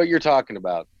exactly what you're talking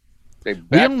about. They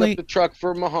backed up the truck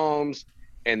for Mahomes,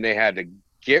 and they had to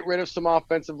get rid of some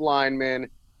offensive linemen.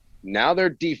 Now their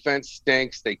defense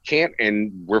stinks. They can't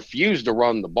and refuse to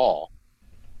run the ball.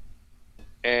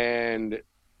 And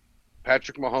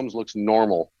Patrick Mahomes looks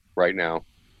normal right now.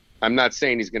 I'm not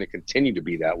saying he's going to continue to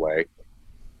be that way.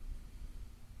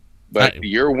 But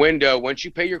your window, once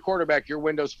you pay your quarterback, your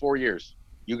window's 4 years.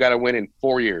 You got to win in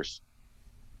 4 years.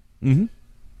 Mm-hmm.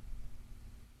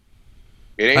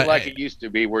 It ain't like it used to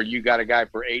be where you got a guy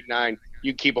for 8-9.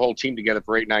 You keep a whole team together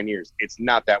for 8-9 years. It's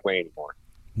not that way anymore.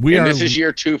 This is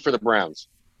year 2 for the Browns.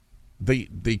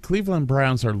 The Cleveland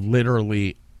Browns are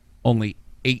literally only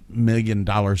 $8 million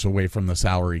away from the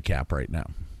salary cap right now.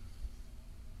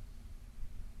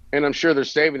 And I'm sure they're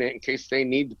saving it in case they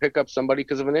need to pick up somebody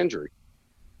because of an injury.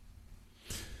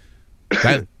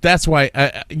 That's why,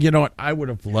 you know what, I would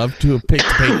have loved to have picked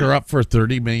Baker up for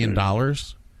 $30 million.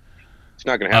 It's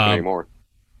not going to happen anymore.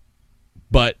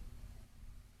 But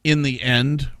in the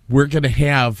end, we're going to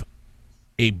have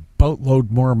a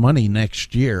boatload more money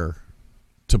next year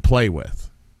to play with.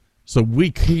 So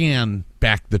we can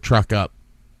back the truck up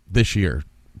this year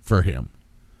for him.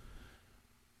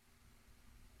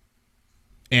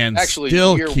 And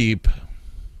still keep...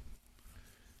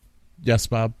 Yes,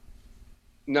 Bob?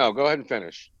 No, go ahead and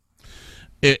finish.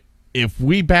 If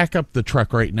we back up the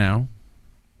truck right now,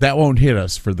 that won't hit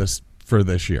us for this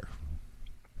year.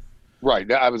 Right.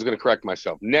 I was going to correct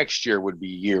myself. Next year would be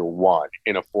year 1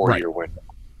 in a 4-year window.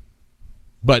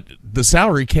 But the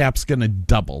salary cap's going to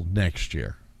double next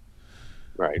year.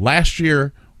 Right. Last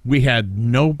year, we had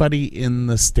nobody in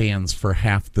the stands for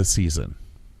half the season.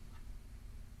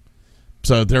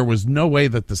 So there was no way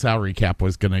that the salary cap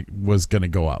was gonna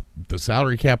go up. The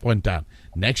salary cap went down.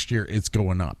 Next year, it's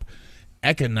going up.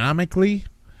 Economically,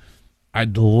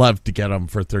 I'd love to get them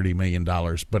for $30 million,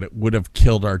 but it would have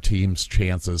killed our team's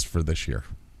chances for this year.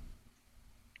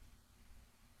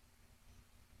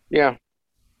 Yeah.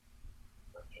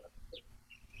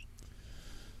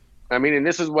 I mean, and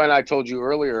this is when I told you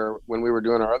earlier when we were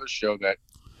doing our other show that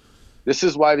this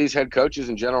is why these head coaches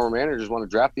and general managers want to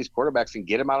draft these quarterbacks and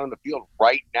get them out on the field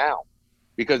right now.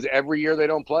 Because every year they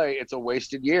don't play, it's a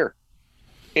wasted year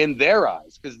in their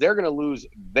eyes because they're going to lose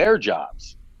their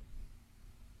jobs.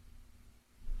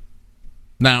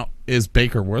 Now, is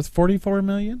Baker worth $44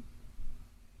 million?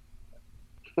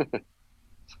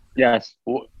 Yes.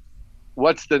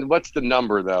 What's the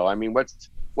number though? I mean,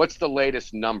 what's the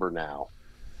latest number now?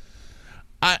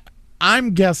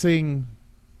 I'm guessing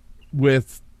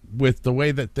with the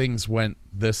way that things went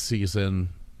this season,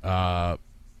 that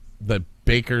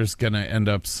Baker's going to end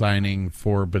up signing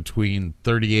for between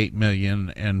 $38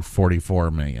 million and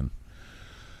 $44 million.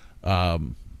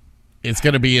 It's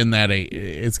going to be in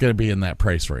that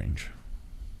price range.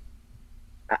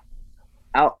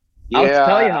 I'll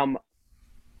tell you how much.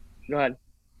 Go ahead.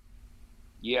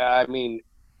 Yeah, I mean,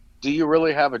 do you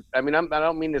really have a? I mean, I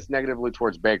don't mean this negatively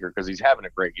towards Baker because he's having a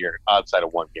great year outside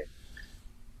of one game.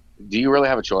 Do you really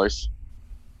have a choice?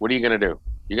 What are you going to do?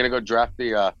 You're going to go draft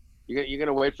the? You're going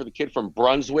to wait for the kid from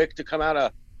Brunswick to come out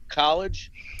of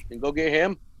college and go get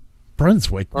him?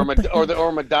 Brunswick or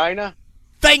Medina?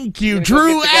 Thank you,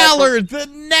 Drew Aller, the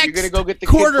next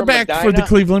quarterback for the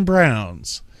Cleveland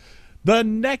Browns. The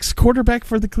next quarterback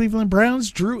for the Cleveland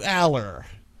Browns, Drew Aller.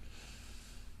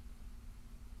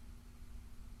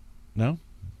 No?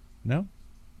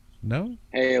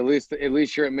 Hey, at least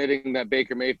you're admitting that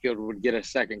Baker Mayfield would get a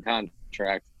second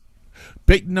contract.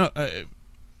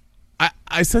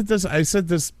 I said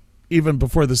this even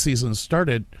before the season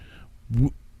started.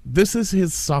 This is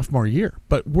his sophomore year,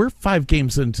 but we're 5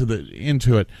 games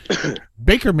into it.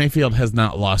 Baker Mayfield has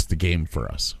not lost a game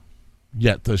for us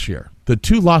yet this year. The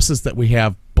 2 losses that we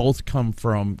have both come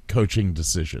from coaching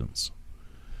decisions,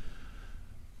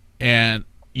 and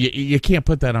you can't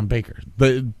put that on Baker.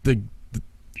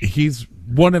 He's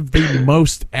one of the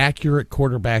most accurate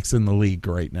quarterbacks in the league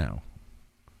right now.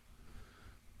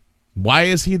 Why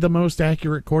is he the most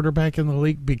accurate quarterback in the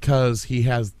league? Because he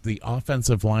has the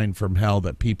offensive line from hell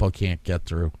that people can't get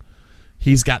through.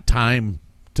 He's got time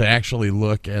to actually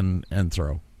look and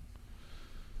throw.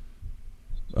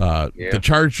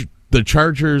 The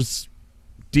Chargers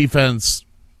defense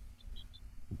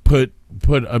put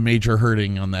a major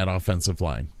hurting on that offensive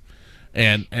line,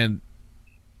 and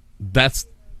that's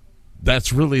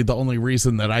really the only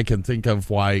reason that I can think of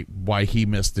why he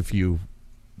missed a few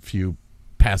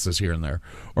passes here and there,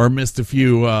 or missed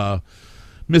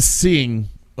seeing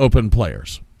open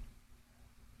players.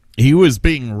 He was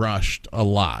being rushed a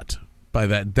lot by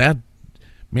that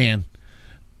man.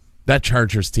 That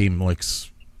Chargers team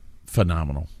looks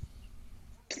phenomenal.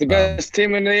 It's the best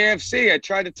team in the AFC. I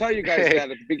tried to tell you guys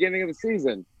that at the beginning of the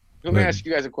season. Let me ask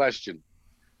you guys a question.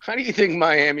 How do you think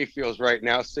Miami feels right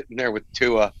now sitting there with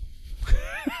Tua?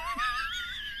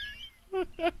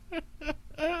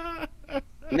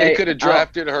 They could have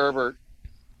drafted Herbert.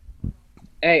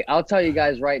 Hey, I'll tell you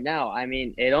guys right now. I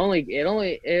mean,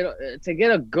 to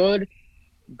get a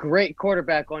great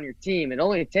quarterback on your team, it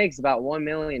only takes about $1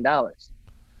 million. That's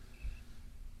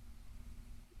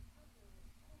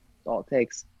all it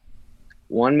takes.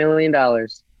 $1 million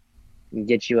and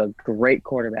get you a great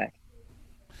quarterback.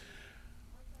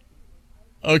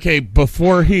 Okay,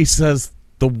 before he says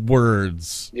the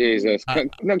words, Jesus,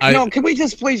 no, can we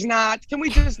just please not? Can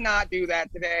we just not do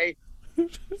that today?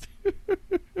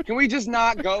 Can we just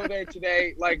not go there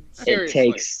today? Like, seriously.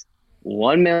 It takes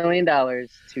 $1 million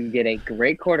to get a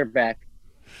great quarterback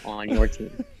on your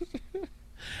team.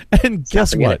 And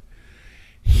guess what?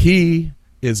 He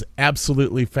is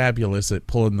absolutely fabulous at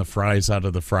pulling the fries out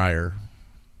of the fryer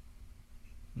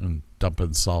and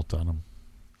dumping salt on them.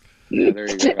 Yeah, there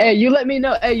you go. Hey, you let me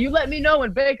know. Hey, you let me know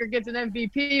when Baker gets an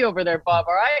MVP over there, Bob.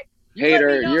 All right?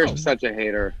 Hater, you're such a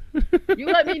hater. You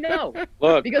let me know.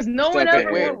 Look, because no one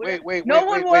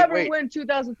will ever win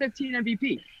 2015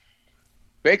 MVP.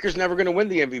 Baker's never going to win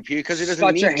the MVP because he doesn't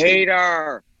such need a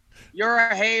hater. You're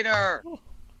a hater.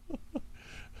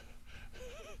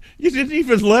 You didn't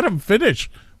even let him finish.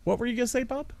 What were you going to say,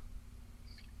 Bob?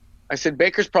 I said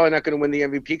Baker's probably not going to win the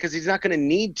MVP because he's not going to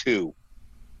need to.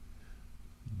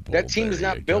 That team is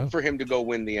not built for him to go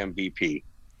win the MVP.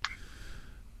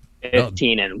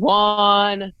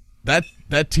 15-1.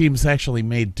 That team's actually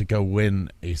made to go win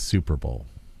a Super Bowl.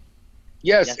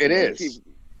 Yes, it is.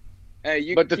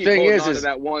 But the thing is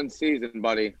that one season,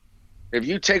 buddy. If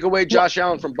you take away Josh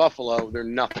Allen from Buffalo, they're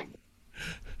nothing.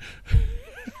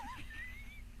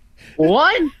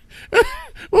 One?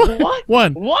 What?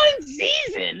 One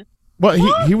season? Well,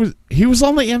 he was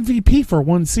only MVP for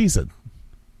one season.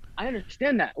 I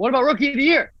understand that. What about Rookie of the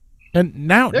Year? And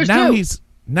now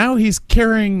he's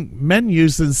carrying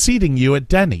menus and seating you at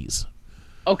Denny's.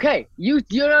 Okay,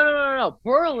 no.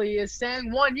 Burley is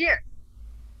saying 1 year.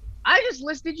 I just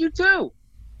listed you 2.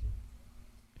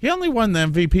 He only won the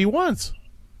MVP once.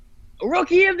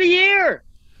 Rookie of the Year.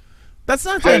 That's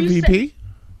not the MVP.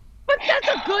 But that's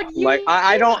a good year. Like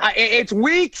it's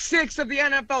week 6 of the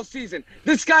NFL season.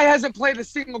 This guy hasn't played a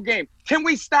single game. Can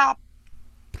we stop?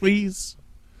 Please.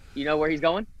 You know where he's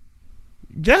going?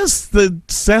 Yes, the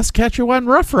Saskatchewan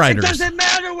Roughriders. It doesn't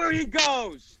matter where he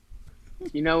goes.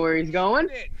 You know where he's going?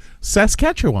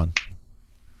 Saskatchewan.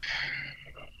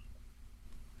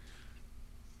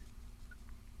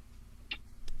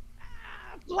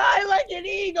 Fly like an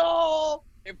eagle.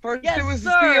 First it was the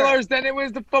Steelers, then it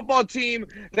was the football team,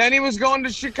 then he was going to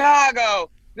Chicago,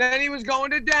 then he was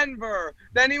going to Denver,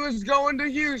 then he was going to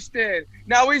Houston,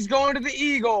 now he's going to the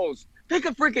Eagles. Pick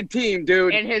a freaking team,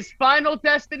 dude. And his final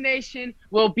destination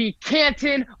will be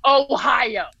Canton,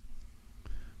 Ohio.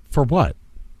 For what?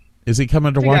 Is he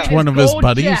coming to watch one of his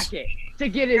buddies? Jacket, to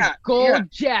get his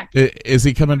gold jacket. Is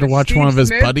he coming to watch one of his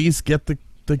buddies get the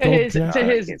gold jacket? To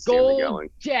his gold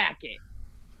jacket.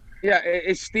 Yeah,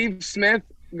 is Steve Smith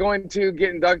going to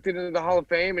get inducted into the Hall of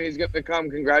Fame and he's going to come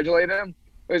congratulate him?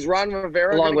 Is Ron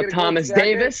Rivera along with get Thomas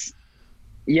Davis?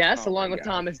 Yes, along with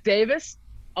Thomas Davis,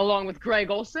 along with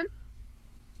Greg Olson.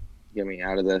 Get me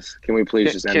out of this. Can we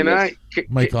please just end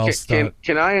this? Can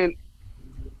I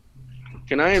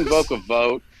invoke a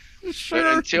vote? Sure.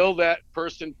 That until that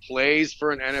person plays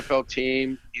for an NFL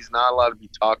team, he's not allowed to be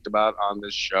talked about on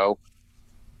this show.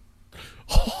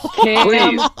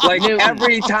 Please, like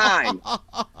every time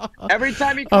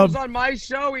he comes on my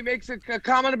show, he makes a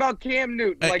comment about Cam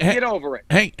Newton. Like, get over it.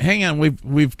 Hang on,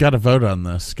 we've got to vote on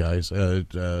this, guys.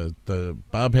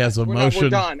 Bob has a motion. We're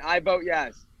done. I vote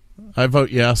yes. I vote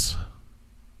yes.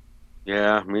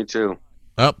 Yeah, me too.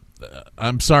 Oh,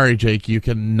 I'm sorry, Jake. You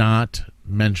cannot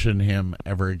mention him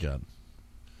ever again.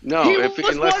 No, he if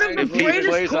was unless one of the if he greatest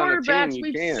plays on the quarterbacks team,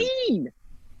 we've you can. seen.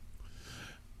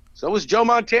 So was Joe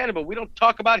Montana, but we don't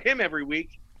talk about him every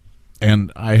week.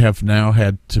 And I have now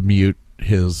had to mute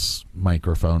his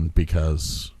microphone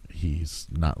because he's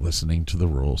not listening to the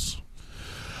rules.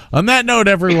 On that note,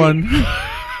 everyone, it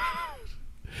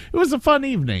was a fun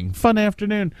evening, fun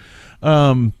afternoon.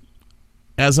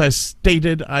 As I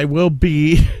stated, I will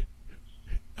be...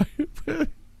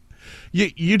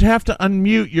 You'd have to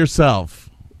unmute yourself.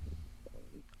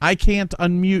 I can't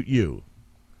unmute you.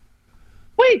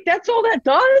 Wait, that's all that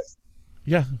does?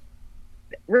 Yeah.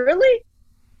 Really?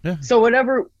 Yeah. So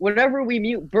whenever we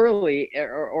mute Burley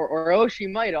or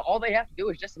Oshimida, all they have to do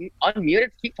is just unmute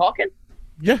it, keep talking?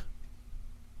 Yeah.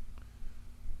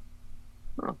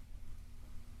 Huh.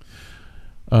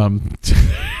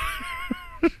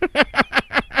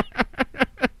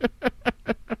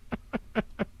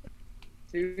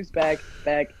 Sue's back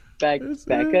again.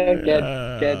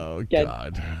 Oh,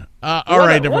 God. All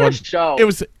right, everyone. What a show.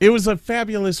 It was a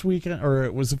fabulous weekend, or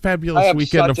it was a fabulous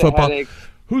weekend of football. Headache.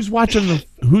 Who's watching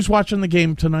the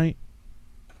game tonight?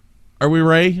 Are we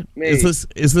ready? Me. Is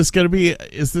this gonna be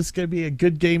a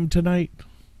good game tonight?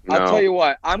 No. I'll tell you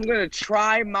what. I'm gonna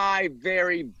try my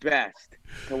very best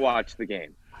to watch the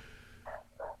game.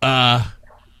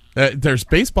 There's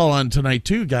baseball on tonight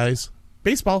too, guys.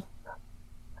 Baseball.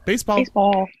 Hey,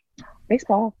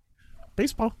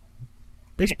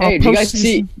 did you guys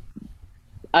see?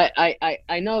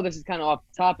 I know this is kind of off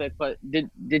topic, but did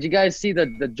you guys see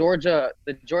the Georgia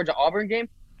Auburn game?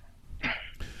 No.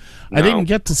 I didn't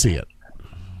get to see it.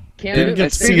 Didn't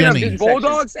get to see any.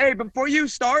 Bulldogs. Hey, before you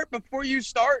start,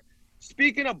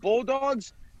 speaking of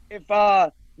Bulldogs, if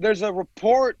there's a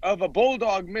report of a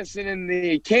Bulldog missing in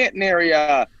the Canton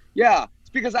area, yeah,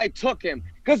 it's because I took him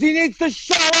because he needs to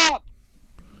shut up.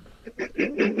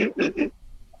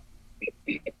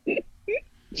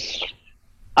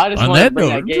 I just want to bring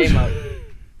that game up.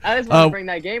 I just want to bring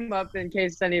that game up in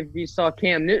case any of you saw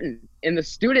Cam Newton in the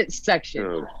student section.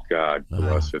 Oh God,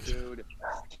 bless it. Dude,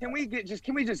 can we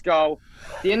just go?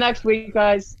 See you next week,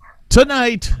 guys.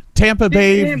 Tonight, Tampa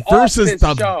Bay versus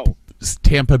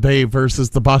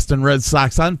the Boston Red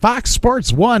Sox on Fox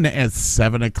Sports 1 at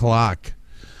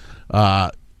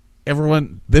 7:00.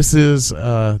 Everyone, this is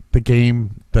the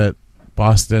game that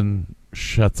Boston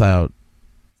shuts out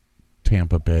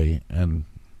Tampa Bay, and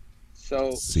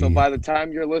so by the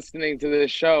time you're listening to this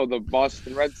show, the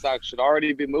Boston Red Sox should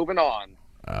already be moving on.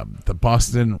 The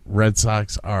Boston Red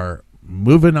Sox are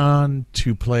moving on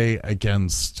to play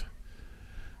against,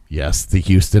 yes, the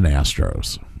Houston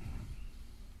Astros.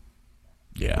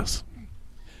 Yes.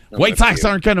 White Sox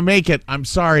aren't going to make it. I'm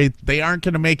sorry. They aren't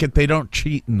going to make it. They don't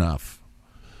cheat enough.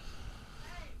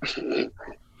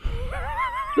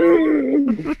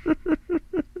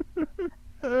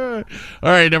 All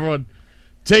right, everyone.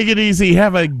 Take it easy.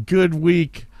 Have a good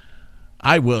week.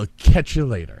 I will catch you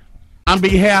later. On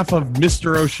behalf of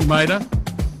Mr. Oshimida,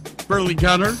 Burley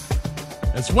Gunner,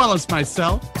 as well as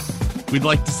myself, we'd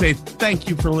like to say thank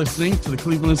you for listening to the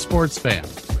Cleveland Sports Fan.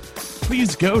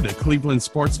 Please go to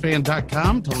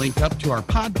clevelandsportsfan.com to link up to our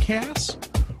podcast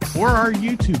or our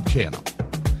YouTube channel.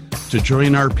 To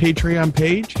join our Patreon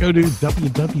page, go to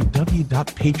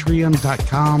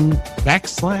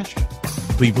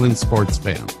www.patreon.com/Cleveland Sports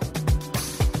Fan.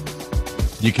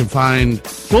 You can find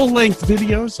full-length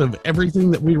videos of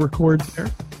everything that we record there.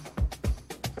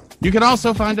 You can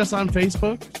also find us on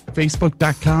Facebook,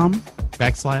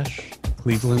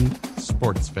 facebook.com/Cleveland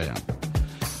Sports Fan.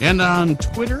 And on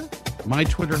Twitter, my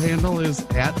Twitter handle is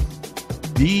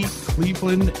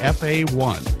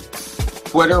 @TheClevelandFA1.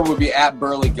 Twitter would be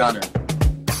 @Burley Gunner.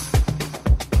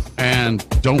 And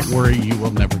don't worry, you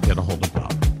will never get a hold of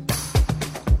Bob.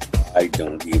 I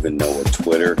don't even know what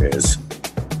Twitter is.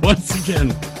 Once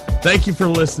again, thank you for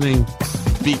listening.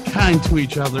 Be kind to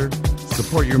each other,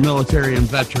 support your military and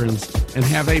veterans, and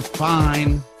have a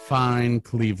fine, fine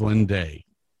Cleveland day.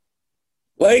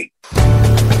 Wait.